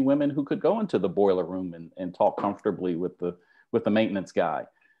know many women who could go into the boiler room and talk comfortably with the maintenance guy.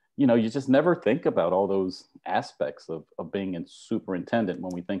 You know, you just never think about all those aspects of being a superintendent.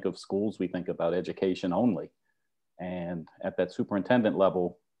 When we think of schools, we think about education only. And at that superintendent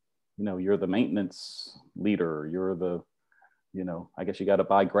level, you know, you're the maintenance leader, you're the, you know, I guess you got to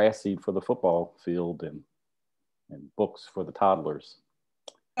buy grass seed for the football field and books for the toddlers.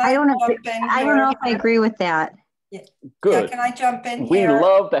 I don't know if I agree with that. Yeah. Good. Yeah, can I jump in we here? We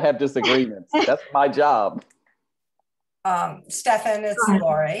love to have disagreements. That's my job. Stefan, it's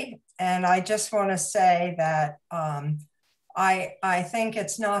Lori. And I just want to say that I think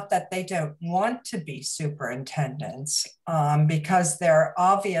it's not that they don't want to be superintendents because they're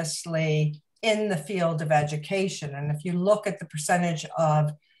obviously in the field of education. And if you look at the percentage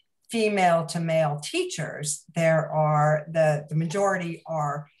of female to male teachers, there are the majority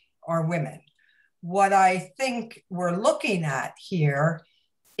are women. what I think we're looking at here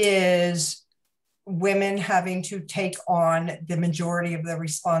is women having to take on the majority of the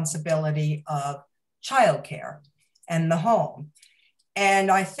responsibility of childcare and the home.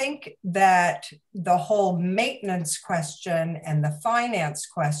 And I think that the whole maintenance question and the finance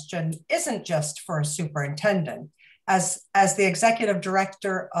question isn't just for a superintendent. As the executive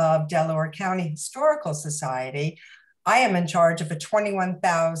director of Delaware County Historical Society, I am in charge of a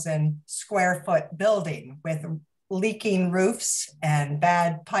 21,000 square foot building with leaking roofs and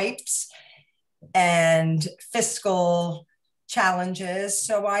bad pipes and fiscal challenges.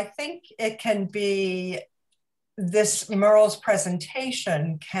 So I think it can be, this Merle's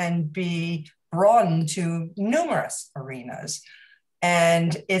presentation can be broadened to numerous arenas.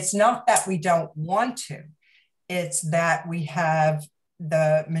 And it's not that we don't want to, it's that we have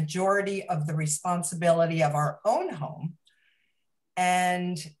the majority of the responsibility of our own home.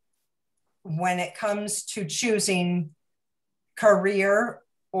 And when it comes to choosing career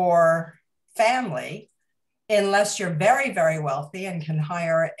or family, unless you're very, very wealthy and can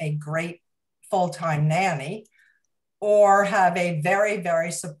hire a great full-time nanny or have a very,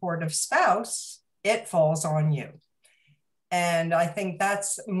 very supportive spouse, it falls on you. And I think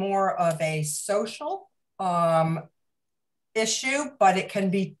that's more of a social issue, but it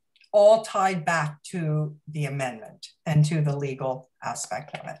can be all tied back to the amendment and to the legal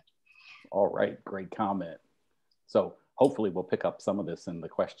aspect of it. All right, great comment. So hopefully we'll pick up some of this in the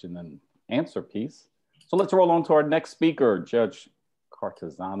question and answer piece. So let's roll on to our next speaker, Judge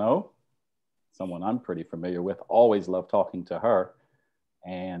Cartisano, someone I'm pretty familiar with, always love talking to her.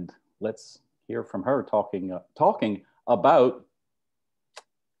 And let's hear from her talking about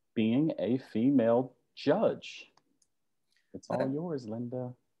being a female judge. It's all yours,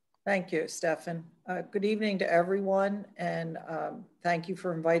 Linda. Thank you, Stefan. Good evening to everyone, and thank you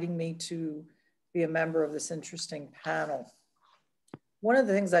for inviting me to be a member of this interesting panel. One of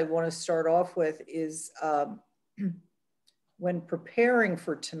the things I want to start off with is when preparing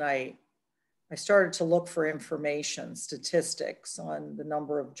for tonight, I started to look for information, statistics on the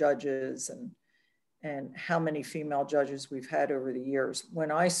number of judges and how many female judges we've had over the years.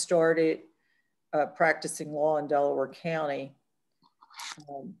 When I started practicing law in Delaware County,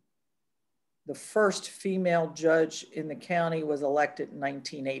 the first female judge in the county was elected in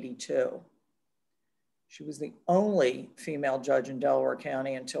 1982. She was the only female judge in Delaware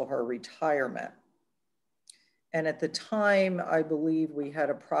County until her retirement. And at the time, I believe we had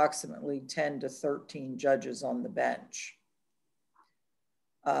approximately 10 to 13 judges on the bench.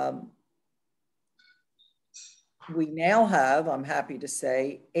 We now have, I'm happy to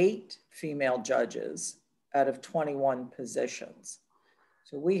say, 8 female judges out of 21 positions.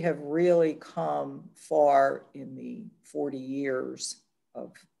 So we have really come far in the 40 years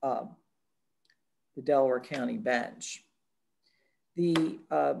of the Delaware County bench. The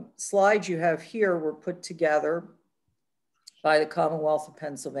slides you have here were put together by the Commonwealth of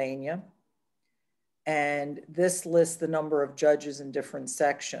Pennsylvania. And this lists the number of judges in different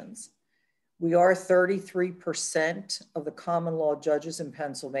sections. We are 33% of the common law judges in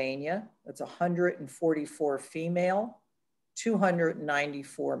Pennsylvania. That's 144 female,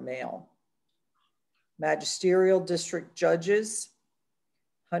 294 male. Magisterial district judges,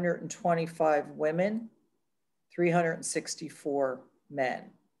 125 women, 364 men.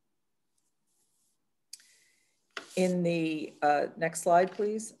 In the, next slide,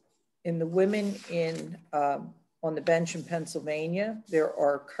 please. In the women on the bench in Pennsylvania, there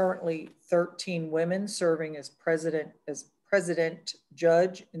are currently 13 women serving as president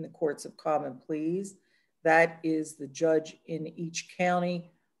judge in the courts of common pleas. That is the judge in each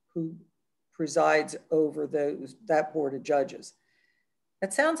county who presides over that board of judges.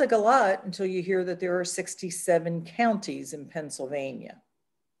 That sounds like a lot until you hear that there are 67 counties in Pennsylvania.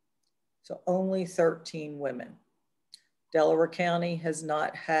 So only 13 women. Delaware County has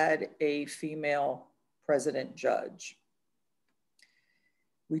not had a female president judge.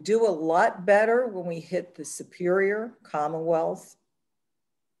 We do a lot better when we hit the Superior, Commonwealth,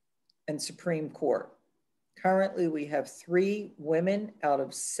 and Supreme Court. Currently, we have 3 women out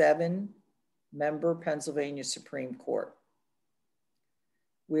of 7 member Pennsylvania Supreme Court.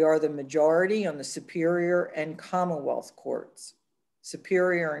 We are the majority on the Superior and Commonwealth courts.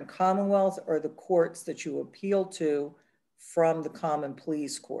 Superior and Commonwealth are the courts that you appeal to from the Common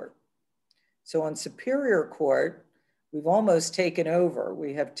Pleas Court. So on Superior Court, we've almost taken over.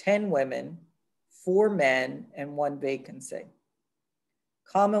 We have 10 women, 4 men, and 1 vacancy.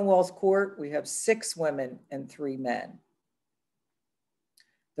 Commonwealth Court, we have 6 women and 3 men.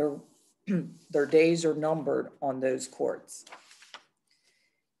 Their days are numbered on those courts.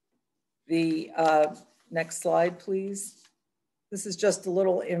 The next slide, please. This is just a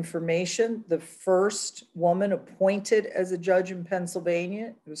little information. The first woman appointed as a judge in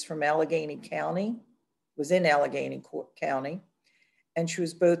Pennsylvania, it was from Allegheny County, was in Allegheny County, and she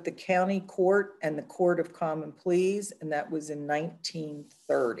was both the county court and the court of common pleas, and that was in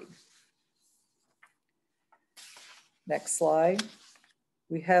 1930. Next slide.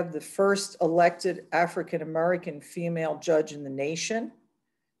 We have the first elected African-American female judge in the nation.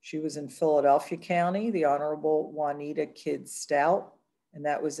 She was in Philadelphia County, the Honorable Juanita Kidd Stout, and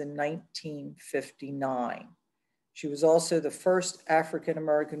that was in 1959. She was also the first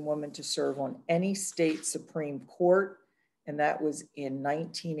African-American woman to serve on any state Supreme Court, and that was in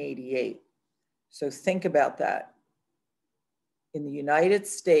 1988. So think about that. In the United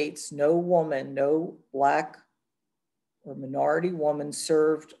States, no woman, no Black or minority woman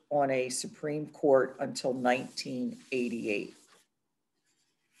served on a Supreme Court until 1988.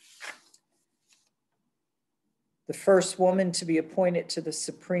 The first woman to be appointed to the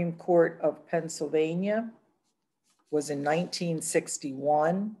Supreme Court of Pennsylvania was in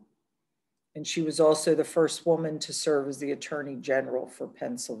 1961, and she was also the first woman to serve as the Attorney General for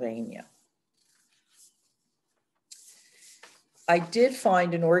Pennsylvania. I did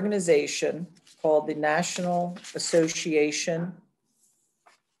find an organization called the National Association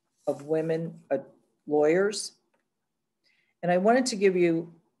of Women Lawyers, and I wanted to give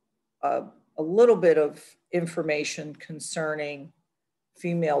you a little bit of information concerning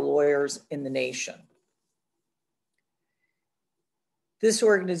female lawyers in the nation. This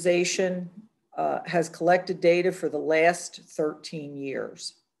organization has collected data for the last 13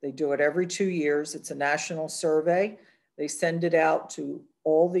 years. They do it every 2 years. It's a national survey. They send it out to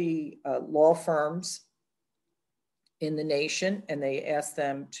all the law firms in the nation, and they ask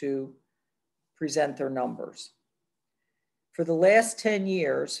them to present their numbers. For the last 10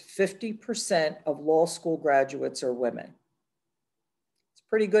 years, 50% of law school graduates are women. It's a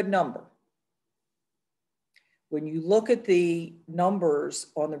pretty good number. When you look at the numbers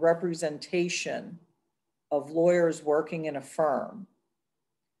on the representation of lawyers working in a firm,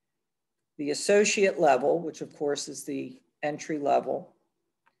 the associate level, which of course is the entry level,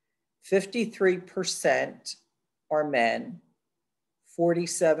 53% are men,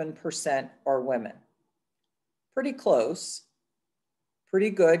 47% are women. Pretty close,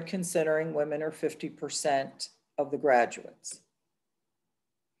 pretty good considering women are 50% of the graduates.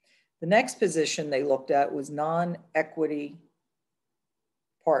 The next position they looked at was non-equity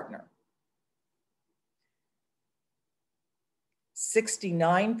partner.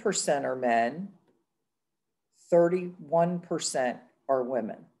 69% are men, 31% are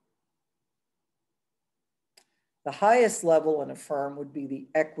women. The highest level in a firm would be the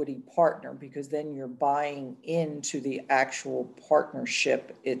equity partner, because then you're buying into the actual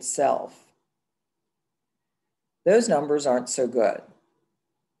partnership itself. Those numbers aren't so good.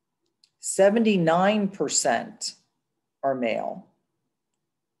 79% are male,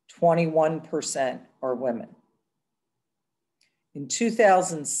 21% are women. In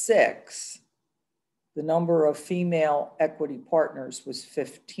 2006, the number of female equity partners was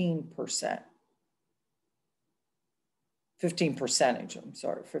 15%.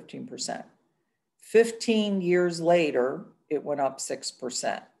 15%. 15 years later, it went up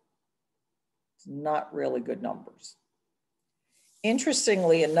 6%. It's not really good numbers.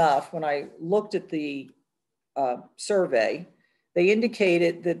 Interestingly enough, when I looked at the survey, they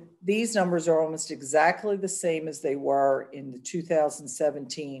indicated that these numbers are almost exactly the same as they were in the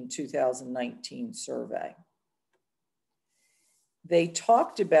 2017-2019 survey. They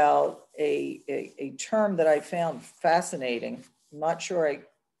talked about a term that I found fascinating. I'm not sure I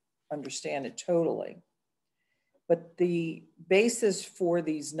understand it totally, but the basis for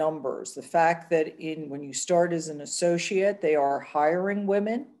these numbers, the fact that when you start as an associate, they are hiring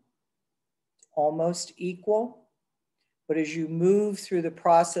women, almost equal. But as you move through the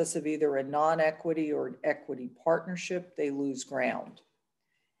process of either a non-equity or an equity partnership, they lose ground.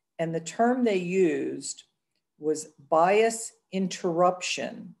 And the term they used was bias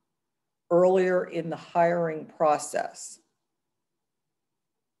interruption earlier in the hiring process.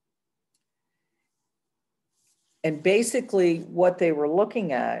 And basically what they were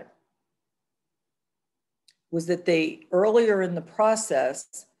looking at was that earlier in the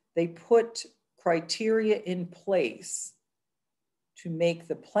process, they put criteria in place to make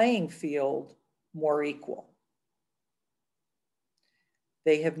the playing field more equal.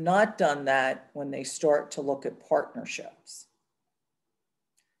 They have not done that when they start to look at partnerships.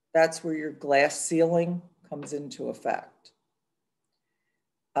 That's where your glass ceiling comes into effect.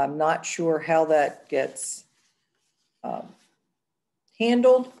 I'm not sure how that gets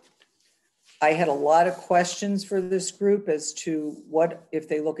handled, I had a lot of questions for this group as to what, if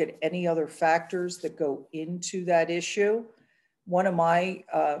they look at any other factors that go into that issue. One of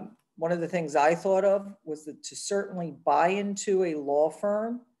the things I thought of was that to certainly buy into a law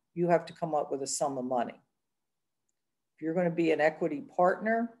firm, you have to come up with a sum of money. If you're going to be an equity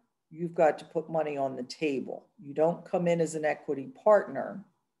partner, you've got to put money on the table. You don't come in as an equity partner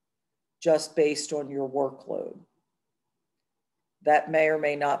just based on your workload. That may or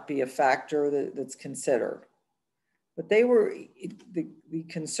may not be a factor that's considered. But the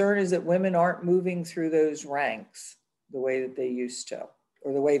concern is that women aren't moving through those ranks the way that they used to,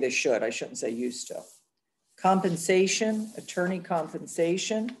 or the way they should. I shouldn't say used to. Compensation, attorney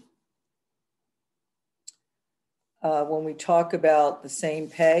compensation. When we talk about the same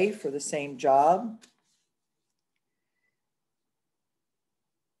pay for the same job,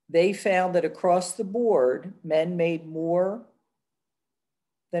 they found that across the board, men made more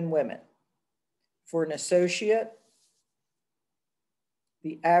than women. For an associate,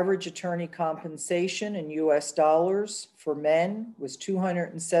 the average attorney compensation in US dollars for men was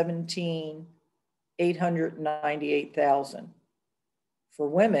 $217,898,000. For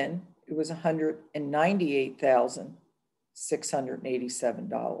women, it was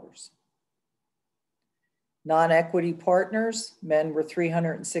 $198,687. Non-equity partners, men were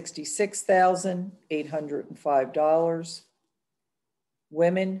 $366,805.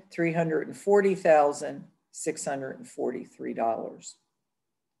 Women, $340,643.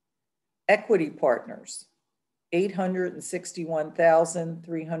 Equity partners,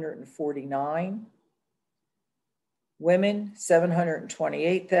 $861,349. Women,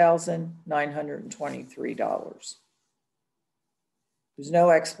 $728,923. There's no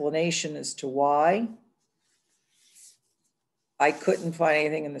explanation as to why. I couldn't find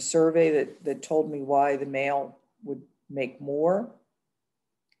anything in the survey that told me why the male would make more.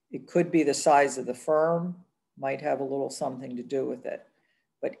 It could be the size of the firm, might have a little something to do with it.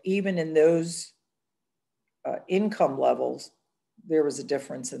 But even in those income levels, there was a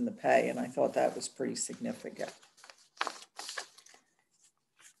difference in the pay, and I thought that was pretty significant.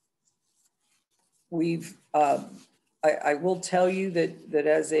 I will tell you that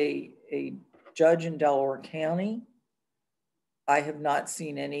as a judge in Delaware County, I have not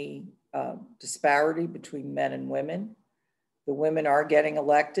seen any disparity between men and women. The women are getting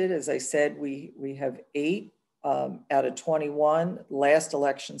elected. As I said, we have 8 out of 21. Last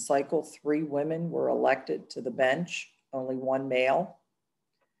election cycle, 3 women were elected to the bench, only 1 male.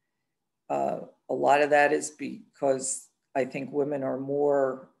 A lot of that is because I think women are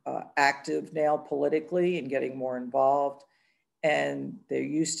more active now politically and getting more involved. And they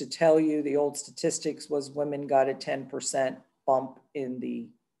used to tell you, the old statistics was women got a 10% bump in the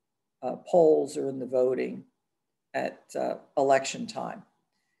polls or in the voting at election time.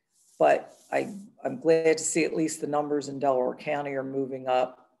 But I'm glad to see at least the numbers in Delaware County are moving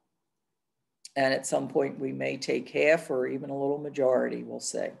up. And at some point we may take half or even a little majority, we'll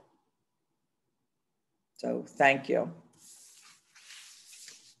see. So thank you.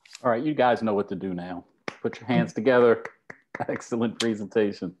 All right, you guys know what to do now. Put your hands together. Excellent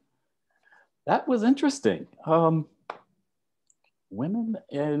presentation. That was interesting. Women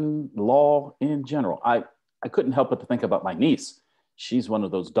in law in general. I couldn't help but to think about my niece. She's one of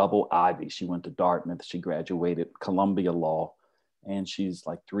those double Ivies. She went to Dartmouth. She graduated Columbia Law, and she's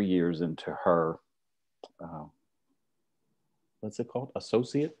like 3 years into her, what's it called?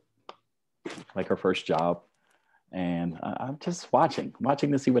 Associate, like her first job. And I'm just watching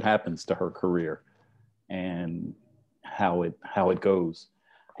to see what happens to her career and how it goes.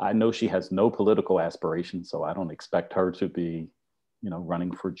 I know she has no political aspirations, so I don't expect her to be,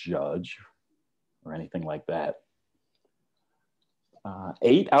 running for judge or anything like that.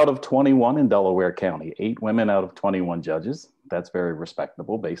 8 out of 21 in Delaware County, 8 women out of 21 judges. That's very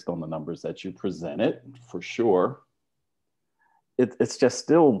respectable based on the numbers that you presented, for sure. It's just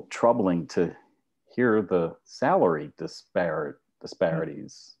still troubling to hear the salary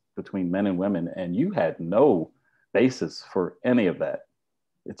disparities between men and women, and you had no basis for any of that.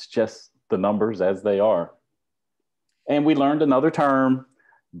 It's just the numbers as they are. And we learned another term,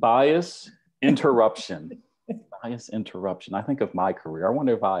 bias interruption. Bias interruption. I think of my career. I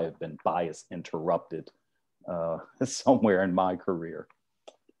wonder if I have been bias interrupted somewhere in my career.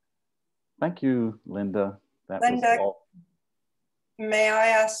 Thank you, Linda. Linda, was all. May I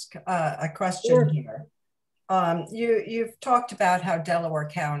ask a question Sure. here? You've talked about how Delaware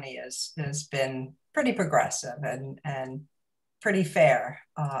County has been pretty progressive and pretty fair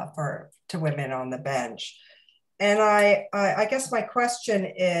to women on the bench. And I guess my question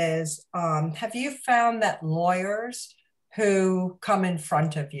is, have you found that lawyers who come in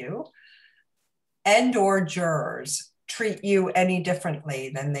front of you and or jurors treat you any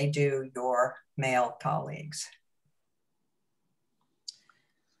differently than they do your male colleagues?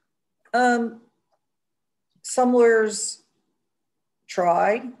 Some lawyers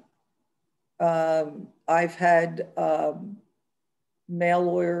try. I've had male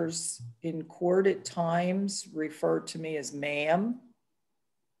lawyers in court at times refer to me as ma'am.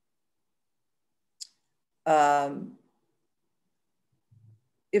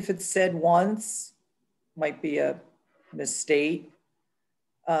 If it's said once, might be a mistake.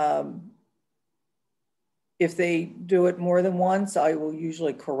 If they do it more than once, I will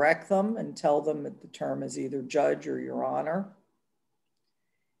usually correct them and tell them that the term is either judge or your honor.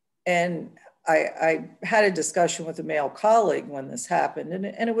 And I had a discussion with a male colleague when this happened,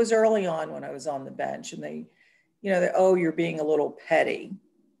 and it was early on when I was on the bench, and they, oh, you're being a little petty.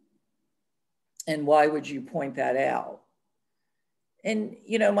 And why would you point that out? And,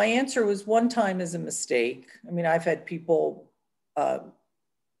 my answer was one time is a mistake. I mean, I've had people call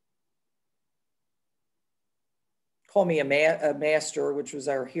me a master, which was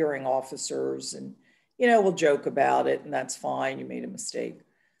our hearing officers, and, we'll joke about it, and that's fine, you made a mistake.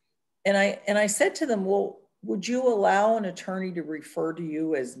 And I said to them, well, would you allow an attorney to refer to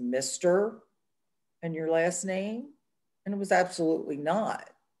you as Mr. and your last name? And it was absolutely not.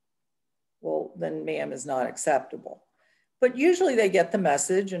 Well, then ma'am is not acceptable. But usually they get the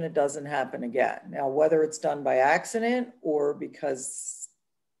message and it doesn't happen again. Now, whether it's done by accident or because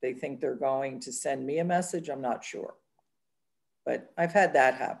they think they're going to send me a message, I'm not sure. But I've had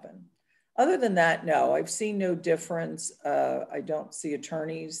that happen. Other than that, no, I've seen no difference. I don't see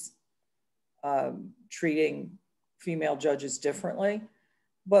attorneys treating female judges differently,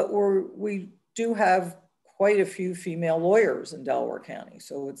 but we do have quite a few female lawyers in Delaware County.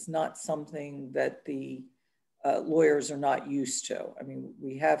 So it's not something that the lawyers are not used to. I mean,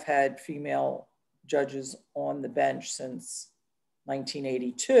 we have had female judges on the bench since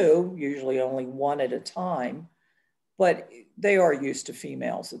 1982, usually only one at a time, but they are used to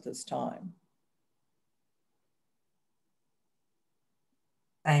females at this time.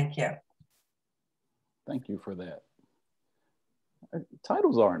 Thank you. Thank you for that.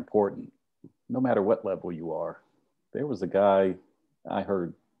 Titles are important, no matter what level you are. There was a guy I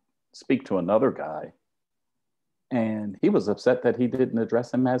heard speak to another guy, and he was upset that he didn't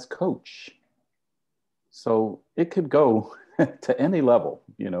address him as coach. So it could go to any level,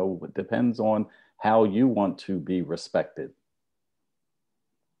 it depends on how you want to be respected.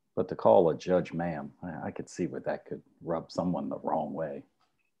 But to call a judge ma'am, I could see where that could rub someone the wrong way.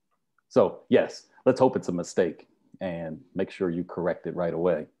 So yes, let's hope it's a mistake and make sure you correct it right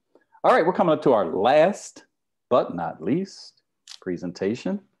away. All right, we're coming up to our last but not least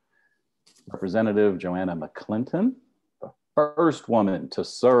presentation. Representative Joanna McClinton, the first woman to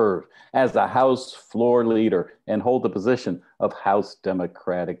serve as a House floor leader and hold the position of House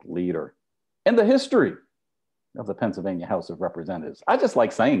Democratic leader in the history of the Pennsylvania House of Representatives. I just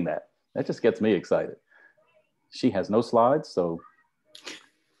like saying that. That just gets me excited. She has no slides, so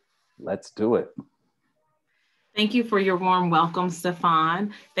let's do it. Thank you for your warm welcome,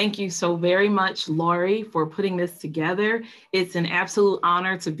 Stefan. Thank you so very much, Lori, for putting this together. It's an absolute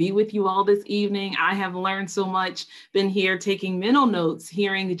honor to be with you all this evening. I have learned so much, been here taking mental notes,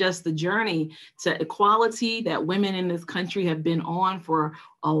 hearing just the journey to equality that women in this country have been on for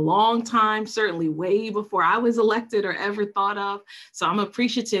a long time, certainly way before I was elected or ever thought of. So I'm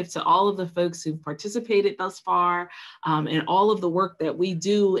appreciative to all of the folks who've participated thus far and all of the work that we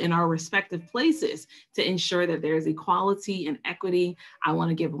do in our respective places to ensure that there's equality and equity. I want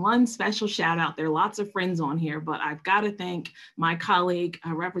to give one special shout out. There are lots of friends on here, but I've got to thank my colleague,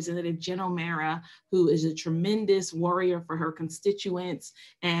 Representative Jen O'Mara, who is a tremendous warrior for her constituents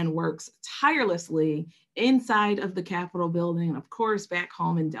and works tirelessly inside of the Capitol building, and of course, back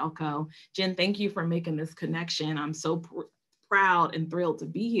home in Delco. Jen, thank you for making this connection. I'm so proud and thrilled to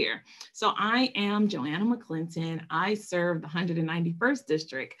be here. So I am Joanna McClinton. I serve the 191st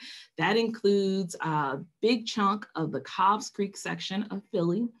District. That includes a big chunk of the Cobbs Creek section of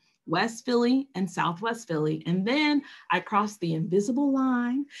Philly, West Philly, and Southwest Philly. And then I cross the invisible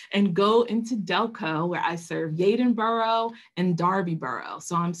line and go into Delco, where I serve Yeadon Borough and Darby Borough.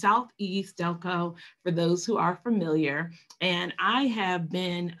 So I'm Southeast Delco, for those who are familiar. And I have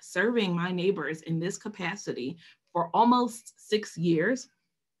been serving my neighbors in this capacity for almost 6 years.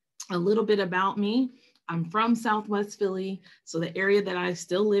 A little bit about me. I'm from Southwest Philly, so the area that I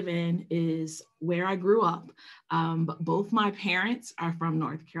still live in is where I grew up. But both my parents are from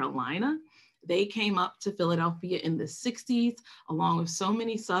North Carolina. They came up to Philadelphia in the 60s, along with so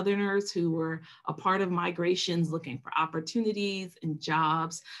many Southerners who were a part of migrations looking for opportunities and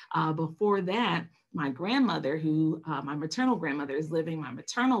jobs. Before that, My grandmother, who my maternal grandmother is living, my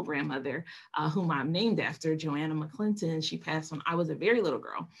maternal grandmother, whom I'm named after, Joanna McClinton, she passed when I was a very little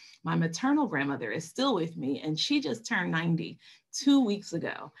girl. My maternal grandmother is still with me, and she just turned 90 2 weeks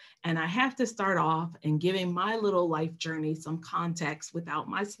ago. And I have to start off in giving my little life journey some context without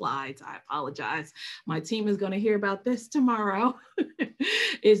my slides. I apologize. My team is going to hear about this tomorrow.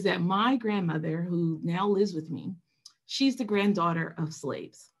 Is that my grandmother, who now lives with me, she's the granddaughter of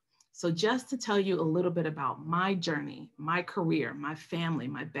slaves. So just to tell you a little bit about my journey, my career, my family,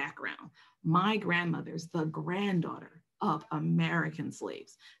 my background, my grandmother's the granddaughter of American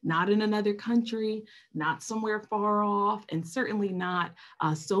slaves, not in another country, not somewhere far off, and certainly not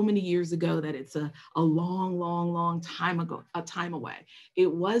so many years ago that it's a long time ago, a time away. It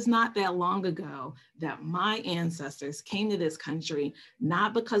was not that long ago that my ancestors came to this country,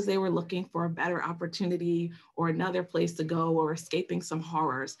 not because they were looking for a better opportunity or another place to go or escaping some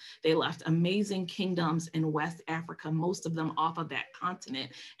horrors. They left amazing kingdoms in West Africa, most of them off of that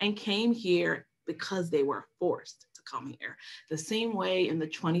continent, and came here because they were forced to come here. The same way in the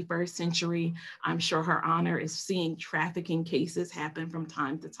 21st century, I'm sure Her Honor is seeing trafficking cases happen from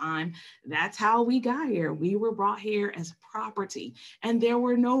time to time. That's how we got here. We were brought here as property, and there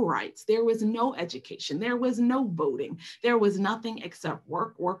were no rights. There was no education. There was no voting. There was nothing except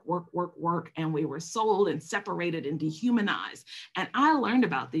work, and we were sold and separated and dehumanized. And I learned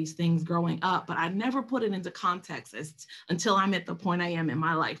about these things growing up, but I never put it into context until I'm at the point I am in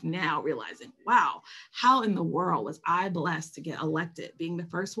my life now, realizing, wow, how in the world was I blessed to get elected, being the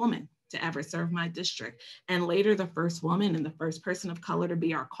first woman to ever serve my district, and later the first woman and the first person of color to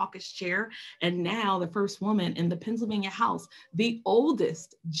be our caucus chair, and now the first woman in the Pennsylvania House, the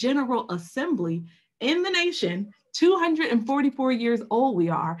oldest General Assembly in the nation. 244 years old we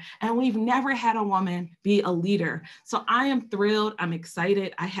are, and we've never had a woman be a leader. So I am thrilled, I'm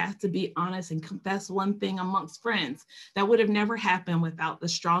excited. I have to be honest and confess one thing amongst friends, that would have never happened without the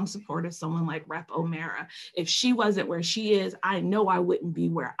strong support of someone like Rep. O'Mara. If she wasn't where she is, I know I wouldn't be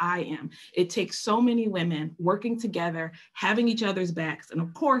where I am. It takes so many women working together, having each other's backs, and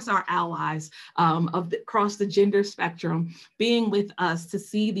of course our allies across the gender spectrum being with us to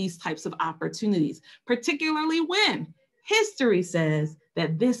see these types of opportunities, particularly when history says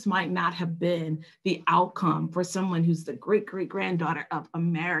that this might not have been the outcome for someone who's the great-great-granddaughter of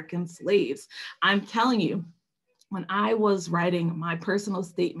American slaves. I'm telling you, when I was writing my personal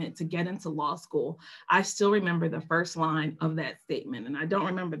statement to get into law school, I still remember the first line of that statement, and I don't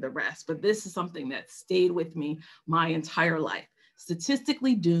remember the rest, but this is something that stayed with me my entire life.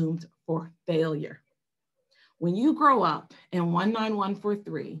 Statistically doomed for failure. When you grow up in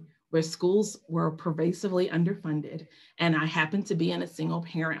 19143, where schools were pervasively underfunded, and I happened to be in a single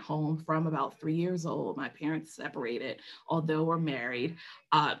parent home from about 3 years old. My parents separated, although we're married.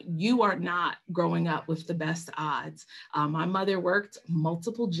 You are not growing up with the best odds. My mother worked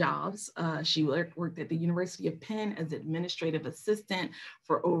multiple jobs. She worked at the University of Penn as administrative assistant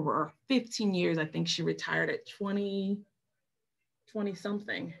for over 15 years. I think she retired at 20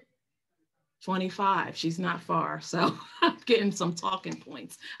 something. 25, she's not far. So I'm getting some talking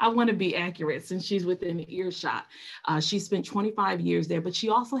points. I want to be accurate since she's within earshot. She spent 25 years there, but she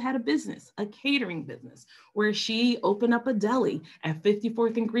also had a business, a catering business, where she opened up a deli at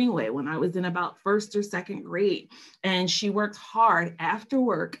 54th and Greenway when I was in about first or second grade. And she worked hard after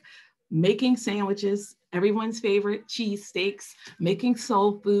work, making sandwiches, everyone's favorite cheesesteaks, making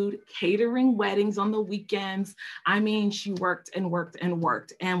soul food, catering weddings on the weekends. I mean, she worked and worked and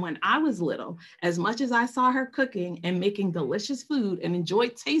worked. And when I was little, as much as I saw her cooking and making delicious food and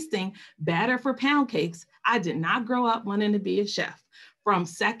enjoyed tasting batter for pound cakes, I did not grow up wanting to be a chef. From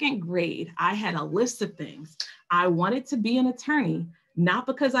second grade, I had a list of things. I wanted to be an attorney, not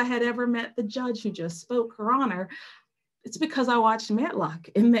because I had ever met the judge who just spoke, Her Honor. It's because I watched Matlock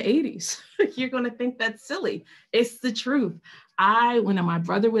in the 80s. You're going to think that's silly. It's the truth. When my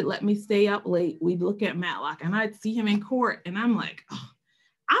brother would let me stay up late, we'd look at Matlock and I'd see him in court and I'm like, oh,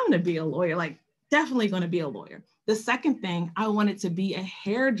 I'm going to be a lawyer, like definitely going to be a lawyer. The second thing, I wanted to be a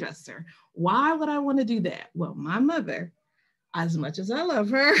hairdresser. Why would I want to do that? Well, my mother, as much as I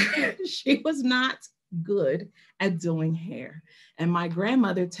love her, she was not good at doing hair. And my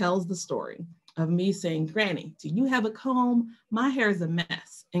grandmother tells the story of me saying, Granny, do you have a comb? My hair is a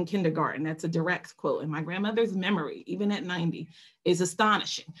mess in kindergarten. That's a direct quote. And my grandmother's memory, even at 90, is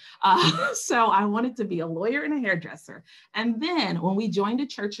astonishing. So I wanted to be a lawyer and a hairdresser. And then when we joined a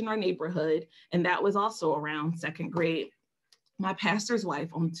church in our neighborhood, and that was also around second grade, my pastor's wife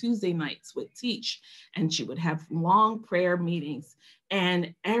on Tuesday nights would teach, and she would have long prayer meetings,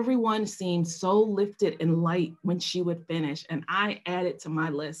 and everyone seemed so lifted and light when she would finish. And I added to my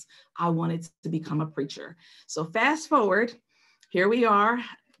list, I wanted to become a preacher. So fast forward, here we are,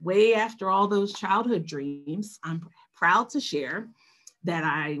 way after all those childhood dreams. I'm proud to share that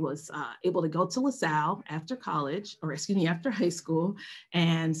I was able to go to LaSalle after college, or excuse me, after high school,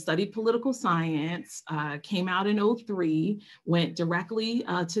 and studied political science, came out in 2003, went directly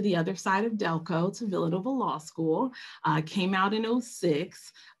to the other side of Delco to Villanova Law School, came out in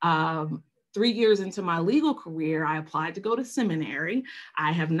 2006. 3 years into my legal career, I applied to go to seminary.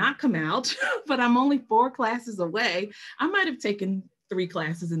 I have not come out, but I'm only 4 classes away. I might have taken 3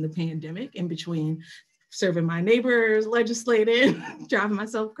 classes in the pandemic in between serving my neighbors, legislating, driving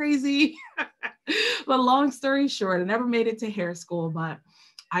myself crazy. But long story short, I never made it to hair school, but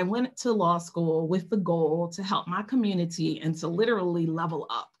I went to law school with the goal to help my community and to literally level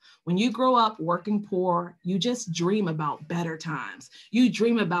up. When you grow up working poor, you just dream about better times. You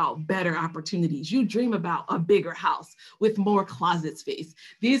dream about better opportunities. You dream about a bigger house with more closet space.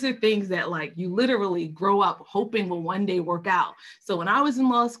 These are things that like you literally grow up hoping will one day work out. So when I was in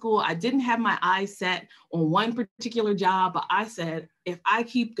law school, I didn't have my eyes set on one particular job, but I said, if I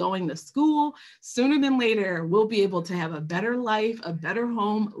keep going to school, sooner than later, we'll be able to have a better life, a better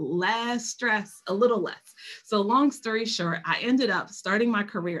home, less stress, a little less. So long story short, I ended up starting my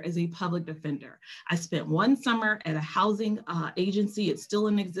career as a public defender. I spent 1 summer at a housing agency. It's still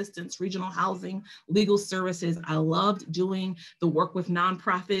in existence, Regional Housing Legal Services. I loved doing the work with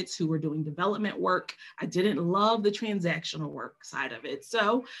nonprofits who were doing development work. I didn't love the transactional work side of it.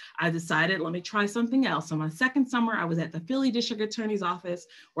 So I decided, let me try something else. So my second summer, I was at the Philly District Attorney's Office,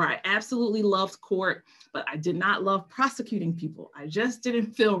 where I absolutely loved court, but I did not love prosecuting people. I just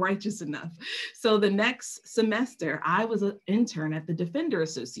didn't feel righteous enough. So the next semester, I was an intern at the Defender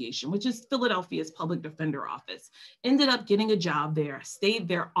Association, which is Philadelphia's public defender office. Ended up getting a job there, stayed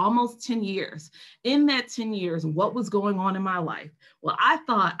there almost 10 years. In that 10 years, what was going on in my life? Well, I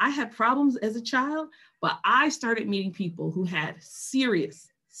thought I had problems as a child, but I started meeting people who had serious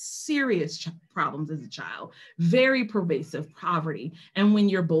problems as a child, very pervasive poverty. And when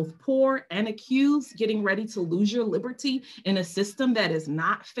you're both poor and accused, getting ready to lose your liberty in a system that is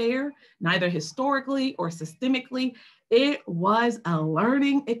not fair, neither historically or systemically, it was a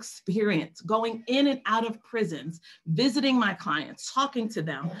learning experience, going in and out of prisons, visiting my clients, talking to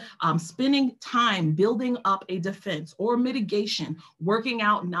them, spending time building up a defense or mitigation, working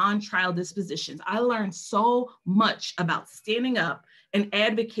out non-trial dispositions. I learned so much about standing up and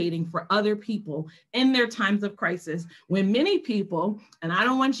advocating for other people in their times of crisis, when many people, and I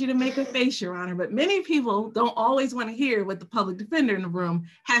don't want you to make a face, Your Honor, but many people don't always want to hear what the public defender in the room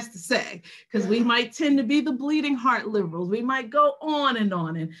has to say, because we might tend to be the bleeding heart liberals. We might go on and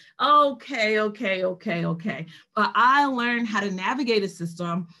okay. But I learned how to navigate a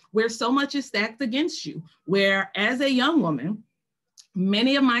system where so much is stacked against you, where as a young woman,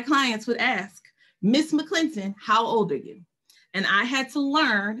 many of my clients would ask, Miss McClinton, how old are you? And I had to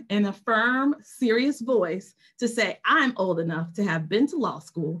learn in a firm, serious voice to say, I'm old enough to have been to law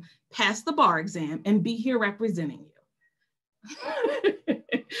school, passed the bar exam, and be here representing you.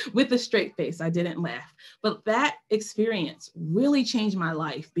 With a straight face, I didn't laugh. But that experience really changed my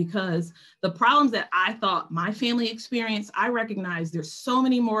life, because the problems that I thought my family experienced, I recognized there's so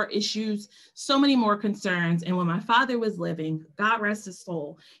many more issues, so many more concerns. And when my father was living, God rest his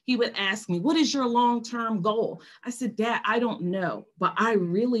soul, he would ask me, what is your long-term goal? I said, Dad, I don't know, but I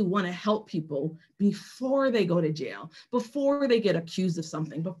really want to help people before they go to jail, before they get accused of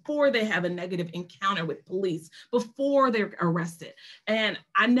something, before they have a negative encounter with police, before they're arrested. And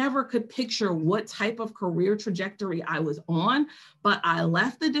I never could picture what type of career trajectory I was on, but I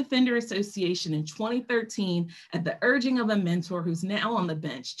left the Defender Association in 2013 at the urging of a mentor who's now on the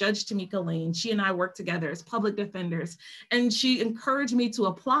bench, Judge Tamika Lane. She and I work together as public defenders, and she encouraged me to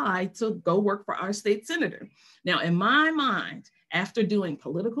apply to go work for our state senator. Now, in my mind, after doing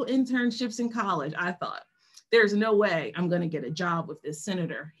political internships in college, I thought, there's no way I'm going to get a job with this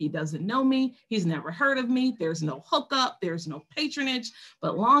senator. He doesn't know me. He's never heard of me. There's no hookup. There's no patronage.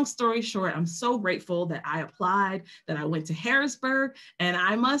 But long story short, I'm so grateful that I applied, that I went to Harrisburg. And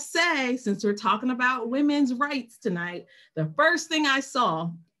I must say, since we're talking about women's rights tonight, the first thing I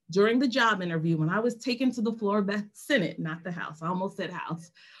saw during the job interview when I was taken to the floor of the Senate, not the House, I almost said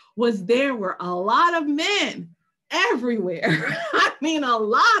House, was there were a lot of men everywhere. I mean, a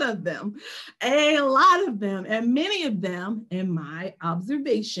lot of them. And many of them, in my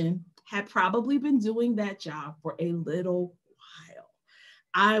observation, had probably been doing that job for a little while.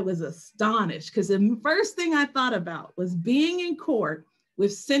 I was astonished because the first thing I thought about was being in court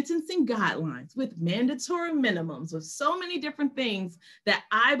with sentencing guidelines, with mandatory minimums, with so many different things that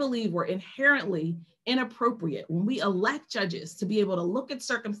I believe were inherently inappropriate. When we elect judges to be able to look at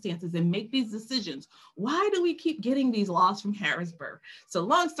circumstances and make these decisions, why do we keep getting these laws from Harrisburg? So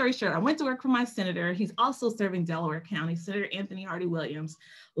long story short, I went to work for my senator. He's also serving Delaware County, Senator Anthony Hardy Williams.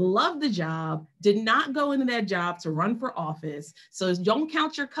 Loved the job, did not go into that job to run for office. So don't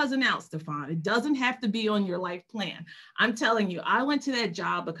count your cousin out, Stefan. It doesn't have to be on your life plan. I'm telling you, I went to that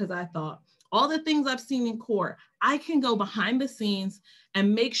job because I thought, all the things I've seen in court, I can go behind the scenes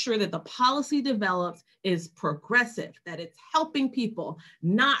and make sure that the policy developed is progressive, that it's helping people,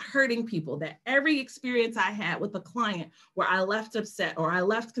 not hurting people, that every experience I had with a client where I left upset or I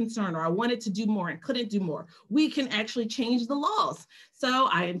left concerned or I wanted to do more and couldn't do more, we can actually change the laws. So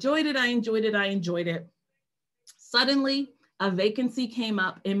I enjoyed it, I enjoyed it, I enjoyed it. Suddenly, a vacancy came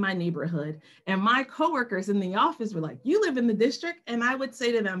up in my neighborhood and my coworkers in the office were like, you live in the district? And I would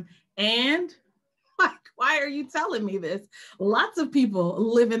say to them, and like, why are you telling me this? Lots of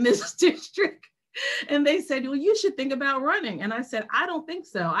people live in this district. And they said, well, you should think about running. And I said, I don't think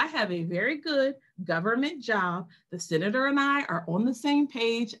so. I have a very good government job. The senator and I are on the same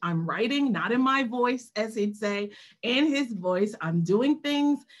page. I'm writing, not in my voice, as he'd say, in his voice. I'm doing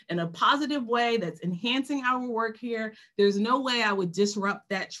things in a positive way that's enhancing our work here. There's no way I would disrupt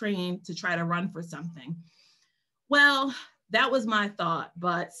that train to try to run for something. Well, that was my thought,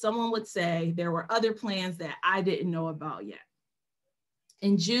 but someone would say there were other plans that I didn't know about yet.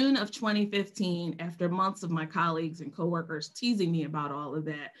 In June of 2015, after months of my colleagues and coworkers teasing me about all of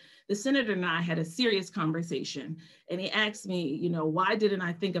that, the senator and I had a serious conversation, and he asked me, you know, why didn't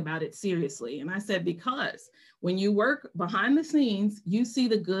I think about it seriously? And I said, because when you work behind the scenes, you see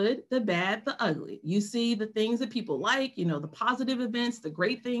the good, the bad, the ugly. You see the things that people like, you know, the positive events, the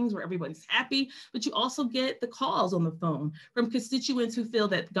great things where everyone's happy, but you also get the calls on the phone from constituents who feel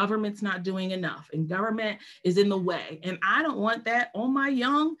that government's not doing enough and government is in the way. And I don't want that on my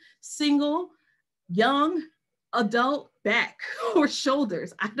young, single, young adult back or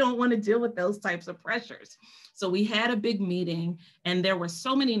shoulders. I don't want to deal with those types of pressures. So we had a big meeting and there were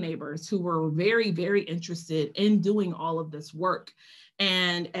so many neighbors who were very, very interested in doing all of this work.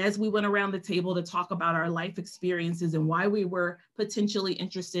 And as we went around the table to talk about our life experiences and why we were potentially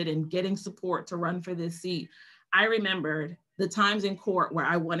interested in getting support to run for this seat, I remembered the times in court where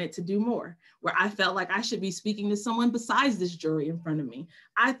I wanted to do more, where I felt like I should be speaking to someone besides this jury in front of me.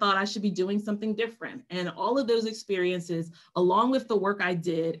 I thought I should be doing something different. And all of those experiences, along with the work I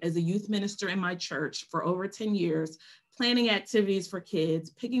did as a youth minister in my church for over 10 years, planning activities for kids,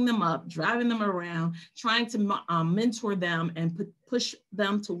 picking them up, driving them around, trying to mentor them and push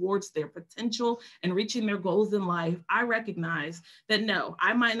them towards their potential and reaching their goals in life, I recognize that no,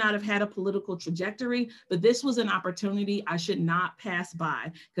 I might not have had a political trajectory, but this was an opportunity I should not pass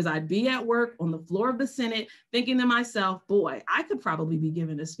by, because I'd be at work on the floor of the Senate thinking to myself, boy, I could probably be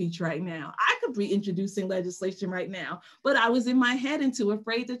giving a speech right now. I could be introducing legislation right now, but I was in my head and too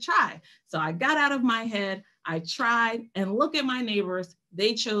afraid to try. So I got out of my head, I tried, and look at my neighbors.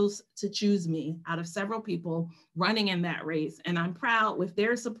 They chose to choose me out of several people running in that race. And I'm proud with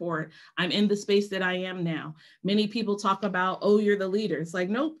their support, I'm in the space that I am now. Many people talk about, oh, you're the leader. It's like,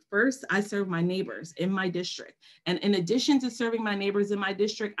 nope, first I serve my neighbors in my district. And in addition to serving my neighbors in my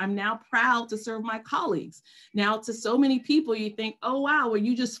district, I'm now proud to serve my colleagues. Now, to so many people, you think, oh, wow, well,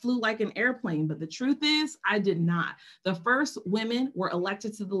 you just flew like an airplane. But the truth is, I did not. The first women were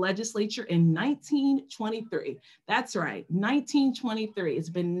elected to the legislature in 1923. That's right, 1923. It's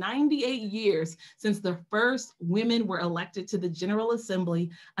been 98 years since the first women were elected to the General Assembly,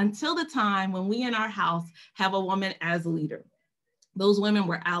 until the time when we in our house have a woman as leader. Those women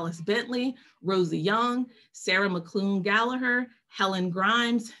were Alice Bentley, Rosie Young, Sarah McClune Gallagher, Helen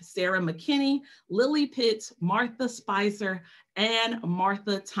Grimes, Sarah McKinney, Lily Pitts, Martha Spicer, and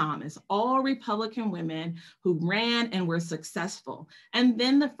Martha Thomas, all Republican women who ran and were successful. And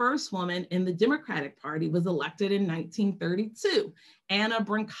then the first woman in the Democratic Party was elected in 1932, Anna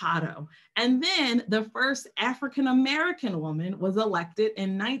Brancato. And then the first African-American woman was elected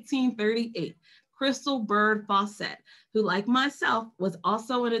in 1938, Crystal Bird Fawcett, who, like myself, was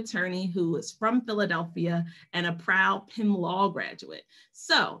also an attorney who was from Philadelphia and a proud Penn Law graduate.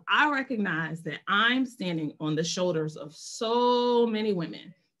 So I recognize that I'm standing on the shoulders of so many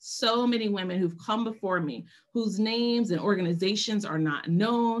women who've come before me, whose names and organizations are not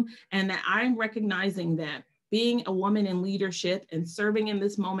known, and that I'm recognizing that being a woman in leadership and serving in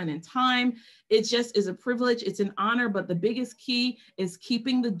this moment in time, it just is a privilege, it's an honor, but the biggest key is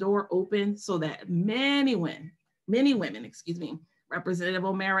keeping the door open so that many women, Representative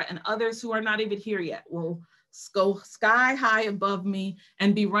O'Mara and others who are not even here yet will go sky high above me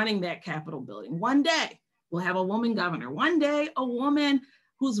and be running that Capitol building. One day we'll have a woman governor. One day a woman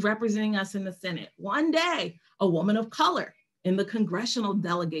who's representing us in the Senate. One day a woman of color in the congressional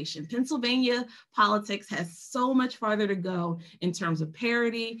delegation. Pennsylvania politics has so much farther to go in terms of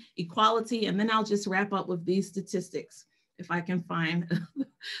parity, equality, and then I'll just wrap up with these statistics, if I can find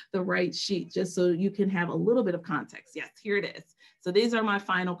the right sheet, just so you can have a little bit of context. Yes, here it is. So these are my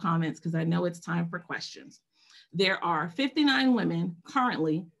final comments because I know it's time for questions. There are 59 women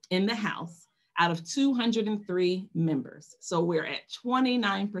currently in the House out of 203 members. So we're at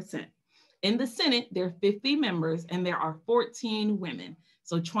 29%. In the Senate, there are 50 members and there are 14 women.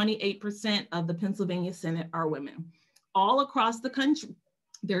 So 28% of the Pennsylvania Senate are women. All across the country,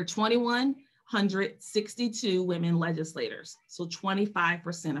 there are 2,162 women legislators. So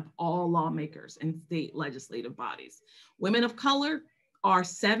 25% of all lawmakers in state legislative bodies. Women of color are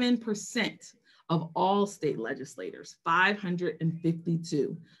 7% of all state legislators,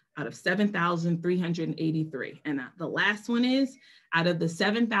 552 out of 7,383. And the last one is, out of the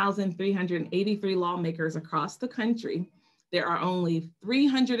 7,383 lawmakers across the country, there are only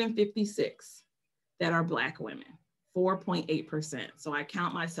 356 that are Black women, 4.8%. So I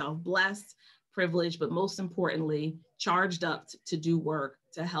count myself blessed, privileged, but most importantly, charged up to do work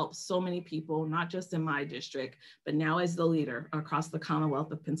to help so many people, not just in my district, but now as the leader across the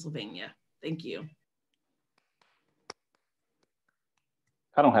Commonwealth of Pennsylvania. Thank you.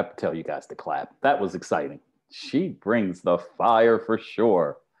 I don't have to tell you guys to clap. That was exciting. She brings the fire for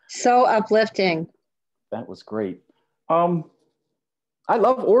sure. So uplifting. That was great. I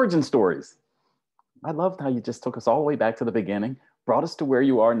love origin stories. I loved how you just took us all the way back to the beginning, brought us to where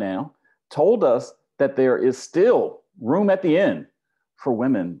you are now, told us that there is still room at the end for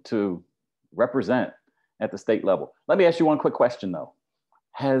women to represent at the state level. Let me ask you one quick question though.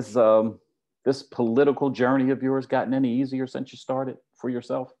 Has this political journey of yours gotten any easier since you started for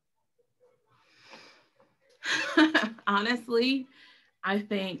yourself? Honestly, I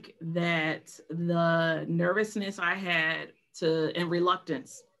think that the nervousness I had and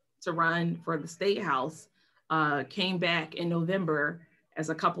reluctance to run for the state house came back in November as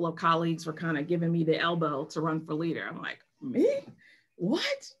a couple of colleagues were kind of giving me the elbow to run for leader. I'm like, me?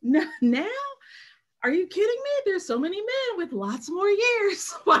 What? Now? Are you kidding me? There's so many men with lots more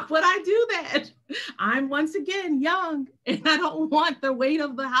years. Why would I do that? I'm once again young and I don't want the weight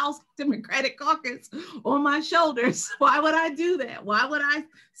of the House Democratic Caucus on my shoulders. Why would I do that? Why would I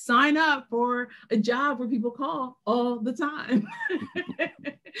sign up for a job where people call all the time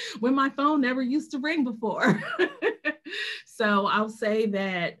when my phone never used to ring before? So I'll say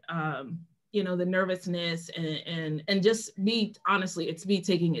that, you know, the nervousness and just me, honestly, it's me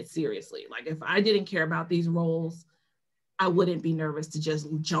taking it seriously. Like if I didn't care about these roles, I wouldn't be nervous to just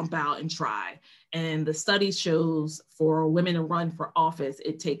jump out and try. And the study shows for women to run for office,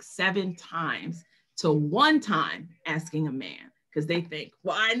 it takes 7 times to 1 time asking a man, because they think,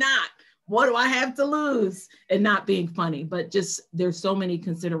 why not? What do I have to lose? And not being funny, but just there's so many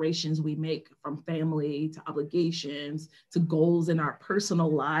considerations we make, from family to obligations to goals in our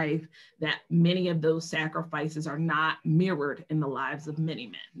personal life, that many of those sacrifices are not mirrored in the lives of many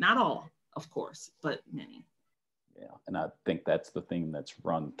men. Not all, of course, but many. Yeah, and I think that's the theme that's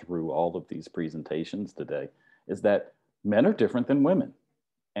run through all of these presentations today, is that men are different than women.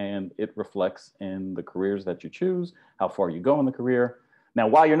 And it reflects in the careers that you choose, how far you go in the career. Now,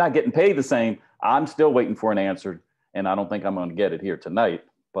 while you're not getting paid the same, I'm still waiting for an answer, and I don't think I'm going to get it here tonight,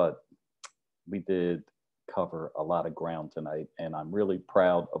 but we did cover a lot of ground tonight, and I'm really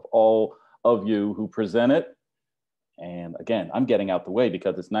proud of all of you who presented. And again, I'm getting out the way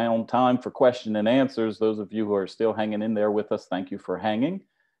because it's now time for question and answers. Those of you who are still hanging in there with us, thank you for hanging.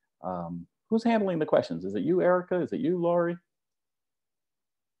 Who's handling the questions? Is it you, Erica? Is it you, Laurie?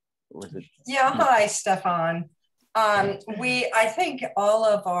 Or is it? Yeah, hi, Stefan. I think all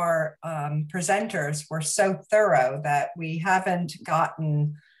of our presenters were so thorough that we haven't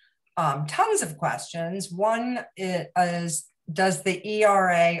gotten tons of questions. One is, does the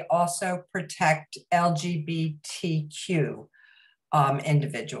ERA also protect LGBTQ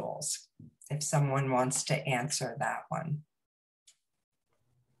individuals? If someone wants to answer that one.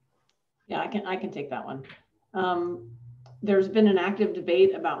 Yeah, I can take that one. There's been an active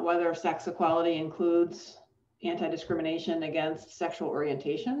debate about whether sex equality includes anti-discrimination against sexual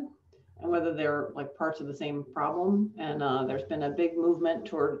orientation and whether they're like parts of the same problem. And there's been a big movement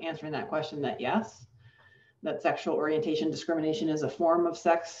toward answering that question, that yes, that sexual orientation discrimination is a form of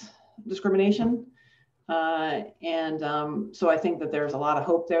sex discrimination. So I think that there's a lot of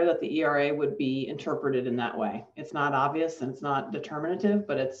hope there that the ERA would be interpreted in that way. It's not obvious and it's not determinative,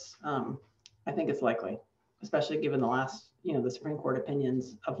 but it's, I think it's likely, especially given the last, the Supreme Court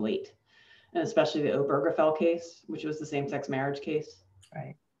opinions of late, and especially the Obergefell case, which was the same-sex marriage case.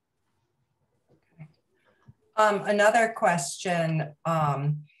 Right. Okay. Another question,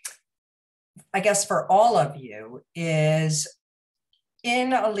 I guess for all of you, is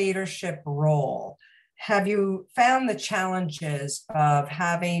in a leadership role, have you found the challenges of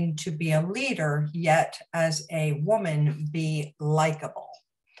having to be a leader, yet as a woman be likable?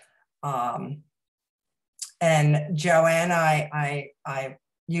 And Joanna,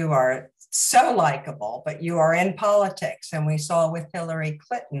 you are so likable, but you are in politics. And we saw with Hillary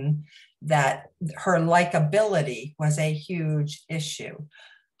Clinton that her likability was a huge issue.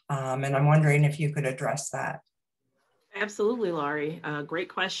 And I'm wondering if you could address that. Absolutely, Laurie. Great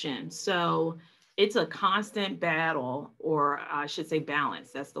question. So it's a constant battle, or I should say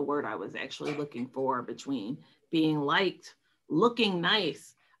balance. That's the word I was actually looking for, between being liked, looking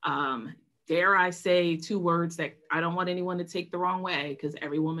nice. Dare I say two words that I don't want anyone to take the wrong way, because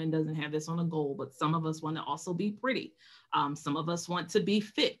every woman doesn't have this on a goal, but some of us want to also be pretty. Some of us want to be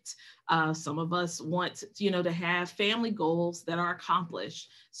fit. Some of us want, to have family goals that are accomplished.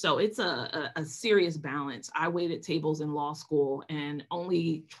 So it's a serious balance. I waited tables in law school, and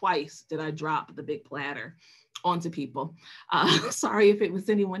only twice did I drop the big platter onto people. Sorry if it was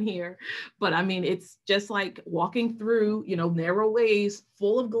anyone here, but I mean, it's just like walking through, narrow ways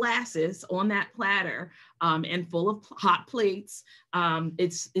full of glasses on that platter, and full of hot plates.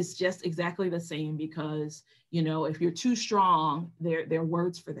 It's just exactly the same, because, if you're too strong, there are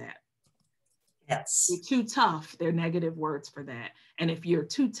words for that. Yes. If you're too tough, there are negative words for that. And if you're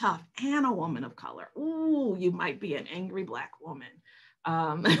too tough and a woman of color, ooh, you might be an angry Black woman.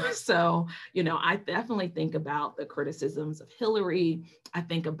 So, I definitely think about the criticisms of Hillary. I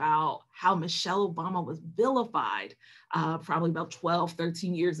think about how Michelle Obama was vilified, probably about 12,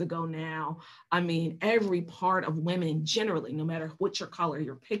 13 years ago now. I mean, every part of women generally, no matter what your color,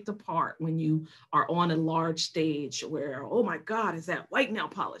 you're picked apart when you are on a large stage where, oh my God, is that white nail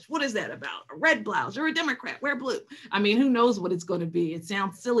polish? What is that about? A red blouse, you're a Democrat, wear blue. I mean, who knows what it's going to be? It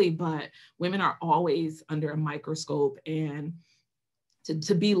sounds silly, but women are always under a microscope, and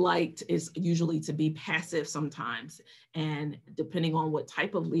to be liked is usually to be passive sometimes. And depending on what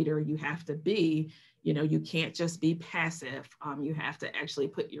type of leader you have to be, you can't just be passive. You have to actually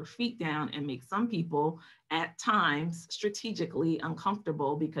put your feet down and make some people at times strategically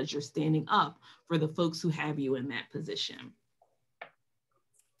uncomfortable, because you're standing up for the folks who have you in that position.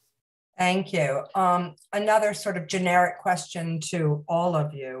 Thank you. Another sort of generic question to all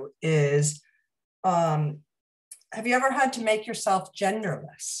of you is, have you ever had to make yourself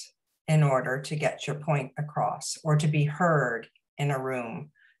genderless in order to get your point across, or to be heard in a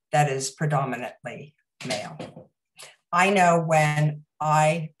room that is predominantly male? I know when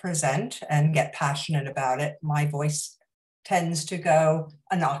I present and get passionate about it, my voice tends to go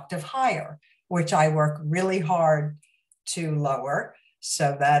an octave higher, which I work really hard to lower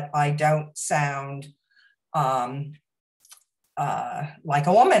so that I don't sound like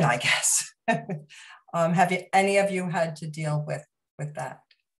a woman, I guess. Have any of you had to deal with that?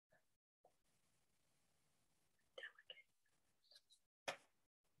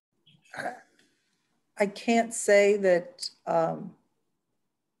 I can't say that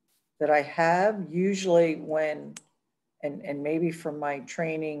that I have. Usually when, and maybe from my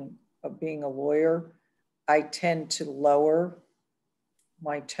training of being a lawyer, I tend to lower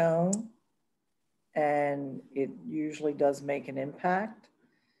my tone, and it usually does make an impact.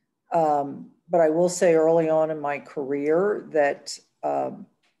 But I will say early on in my career that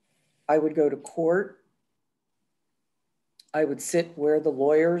I would go to court. I would sit where the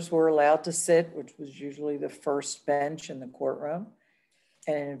lawyers were allowed to sit, which was usually the first bench in the courtroom.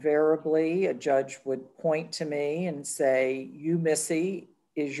 And invariably, a judge would point to me and say, "You, Missy,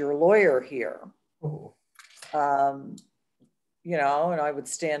 is your lawyer here?" And I would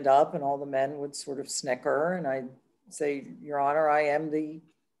stand up, and all the men would sort of snicker, and I'd say, "Your Honor, I am the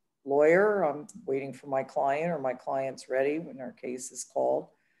lawyer. I'm waiting for my client, or my client's ready when our case is called."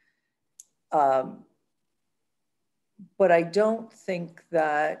 But I don't think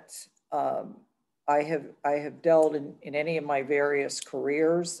that I have dealt in any of my various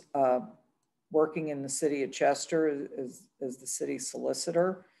careers, working in the city of Chester as the city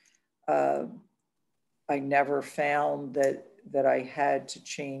solicitor. I never found that I had to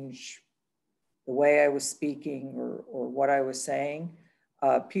change the way I was speaking or what I was saying.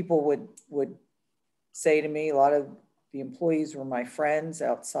 People would say to me, a lot of the employees were my friends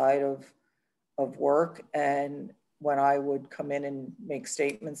outside of of work. And when I would come in and make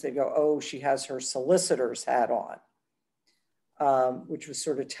statements, they'd go, oh, she has her solicitor's hat on, which was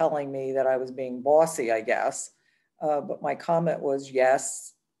sort of telling me that I was being bossy, I guess. But my comment was,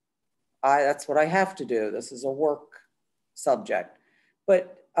 yes, that's what I have to do. This is a work subject.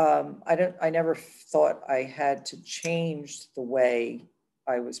 But I never thought I had to change the way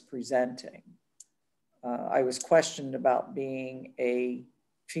I was presenting. I was questioned about being a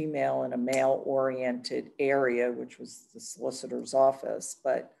female in a male-oriented area, which was the solicitor's office.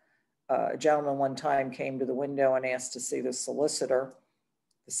 But a gentleman one time came to the window and asked to see the solicitor.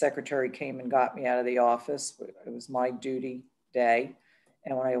 The secretary came and got me out of the office. It was my duty day.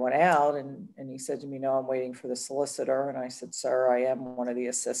 And when I went out and he said to me, no, I'm waiting for the solicitor. And I said, sir, I am one of the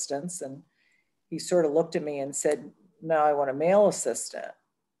assistants. And he sort of looked at me and said, no, I want a male assistant.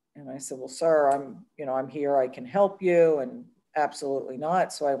 And I said, well, sir, I'm here, I can help you. And absolutely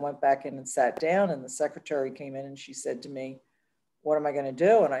not. So I went back in and sat down, and the secretary came in and she said to me, what am I going to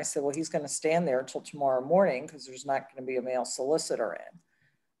do? And I said, well, he's going to stand there until tomorrow morning because there's not going to be a male solicitor in.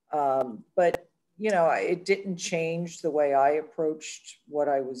 But it didn't change the way I approached what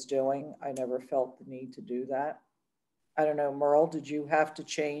I was doing. I never felt the need to do that. I don't know, Merle, did you have to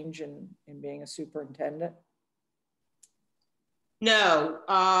change in being a superintendent? No.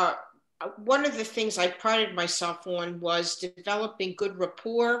 One of the things I prided myself on was developing good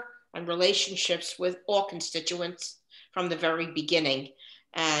rapport and relationships with all constituents from the very beginning,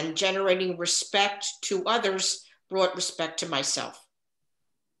 and generating respect to others brought respect to myself.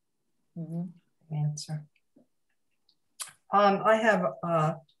 Mm-hmm. Answer. I have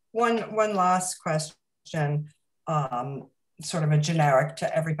one last question, sort of a generic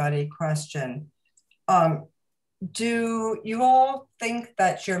to everybody question. Do you all think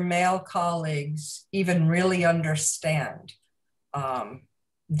that your male colleagues even really understand the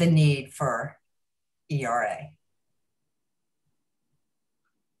need for ERA?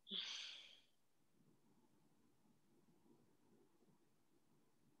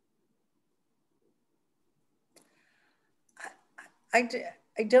 I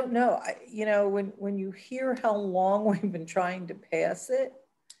don't know. When you hear how long we've been trying to pass it,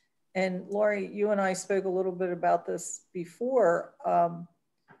 and Lori, you and I spoke a little bit about this before,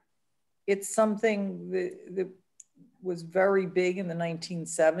 it's something that was very big in the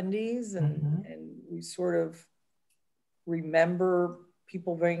 1970s, and we sort of remember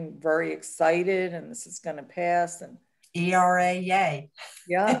people being very excited, and this is going to pass, and ERA, yay.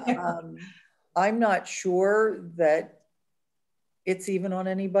 Yeah, I'm not sure that it's even on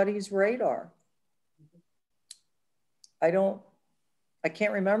anybody's radar. I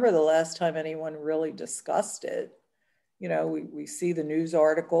can't remember the last time anyone really discussed it. We see the news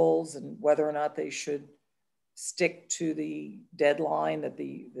articles and whether or not they should stick to the deadline that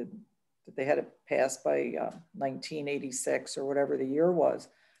they had to pass by 1986 or whatever the year was.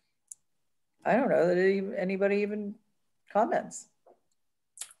 I don't know that anybody even comments.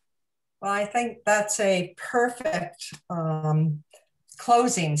 Well, I think that's a perfect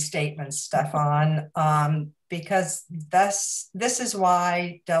closing statement, Stefan, because this is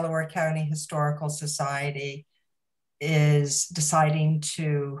why Delaware County Historical Society is deciding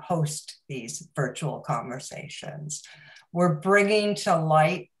to host these virtual conversations. We're bringing to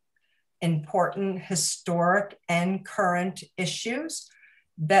light important historic and current issues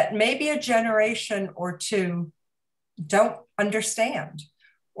that maybe a generation or two don't understand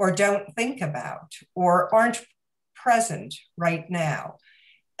or don't think about or aren't present right now.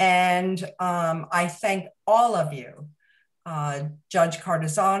 And I thank all of you, Judge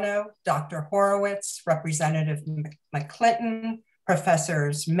Cartisano, Dr. Horowitz, Representative McClinton,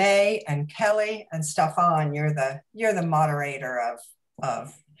 Professors May and Kelly, and Stefan, you're the moderator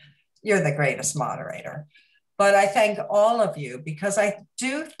you're the greatest moderator. But I thank all of you because I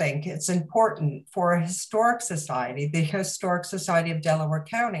do think it's important for a historic society, the Historic Society of Delaware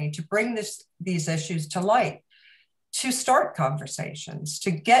County, to bring these issues to light, to start conversations,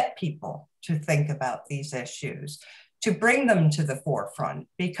 to get people to think about these issues, to bring them to the forefront,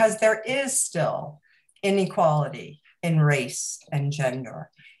 because there is still inequality in race and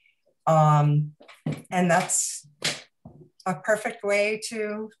gender. And that's a perfect way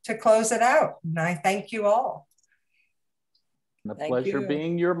to close it out. And I thank you all. A pleasure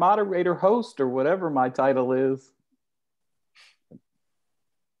being your moderator, host, or whatever my title is.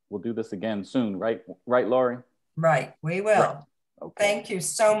 We'll do this again soon, right? Right, Laurie? Right, we will. Right. Okay. Thank you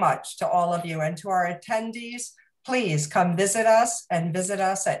so much to all of you, and to our attendees. Please come visit us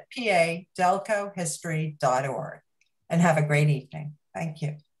at padelcohistory.org, and have a great evening. Thank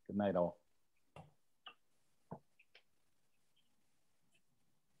you. Good night, all.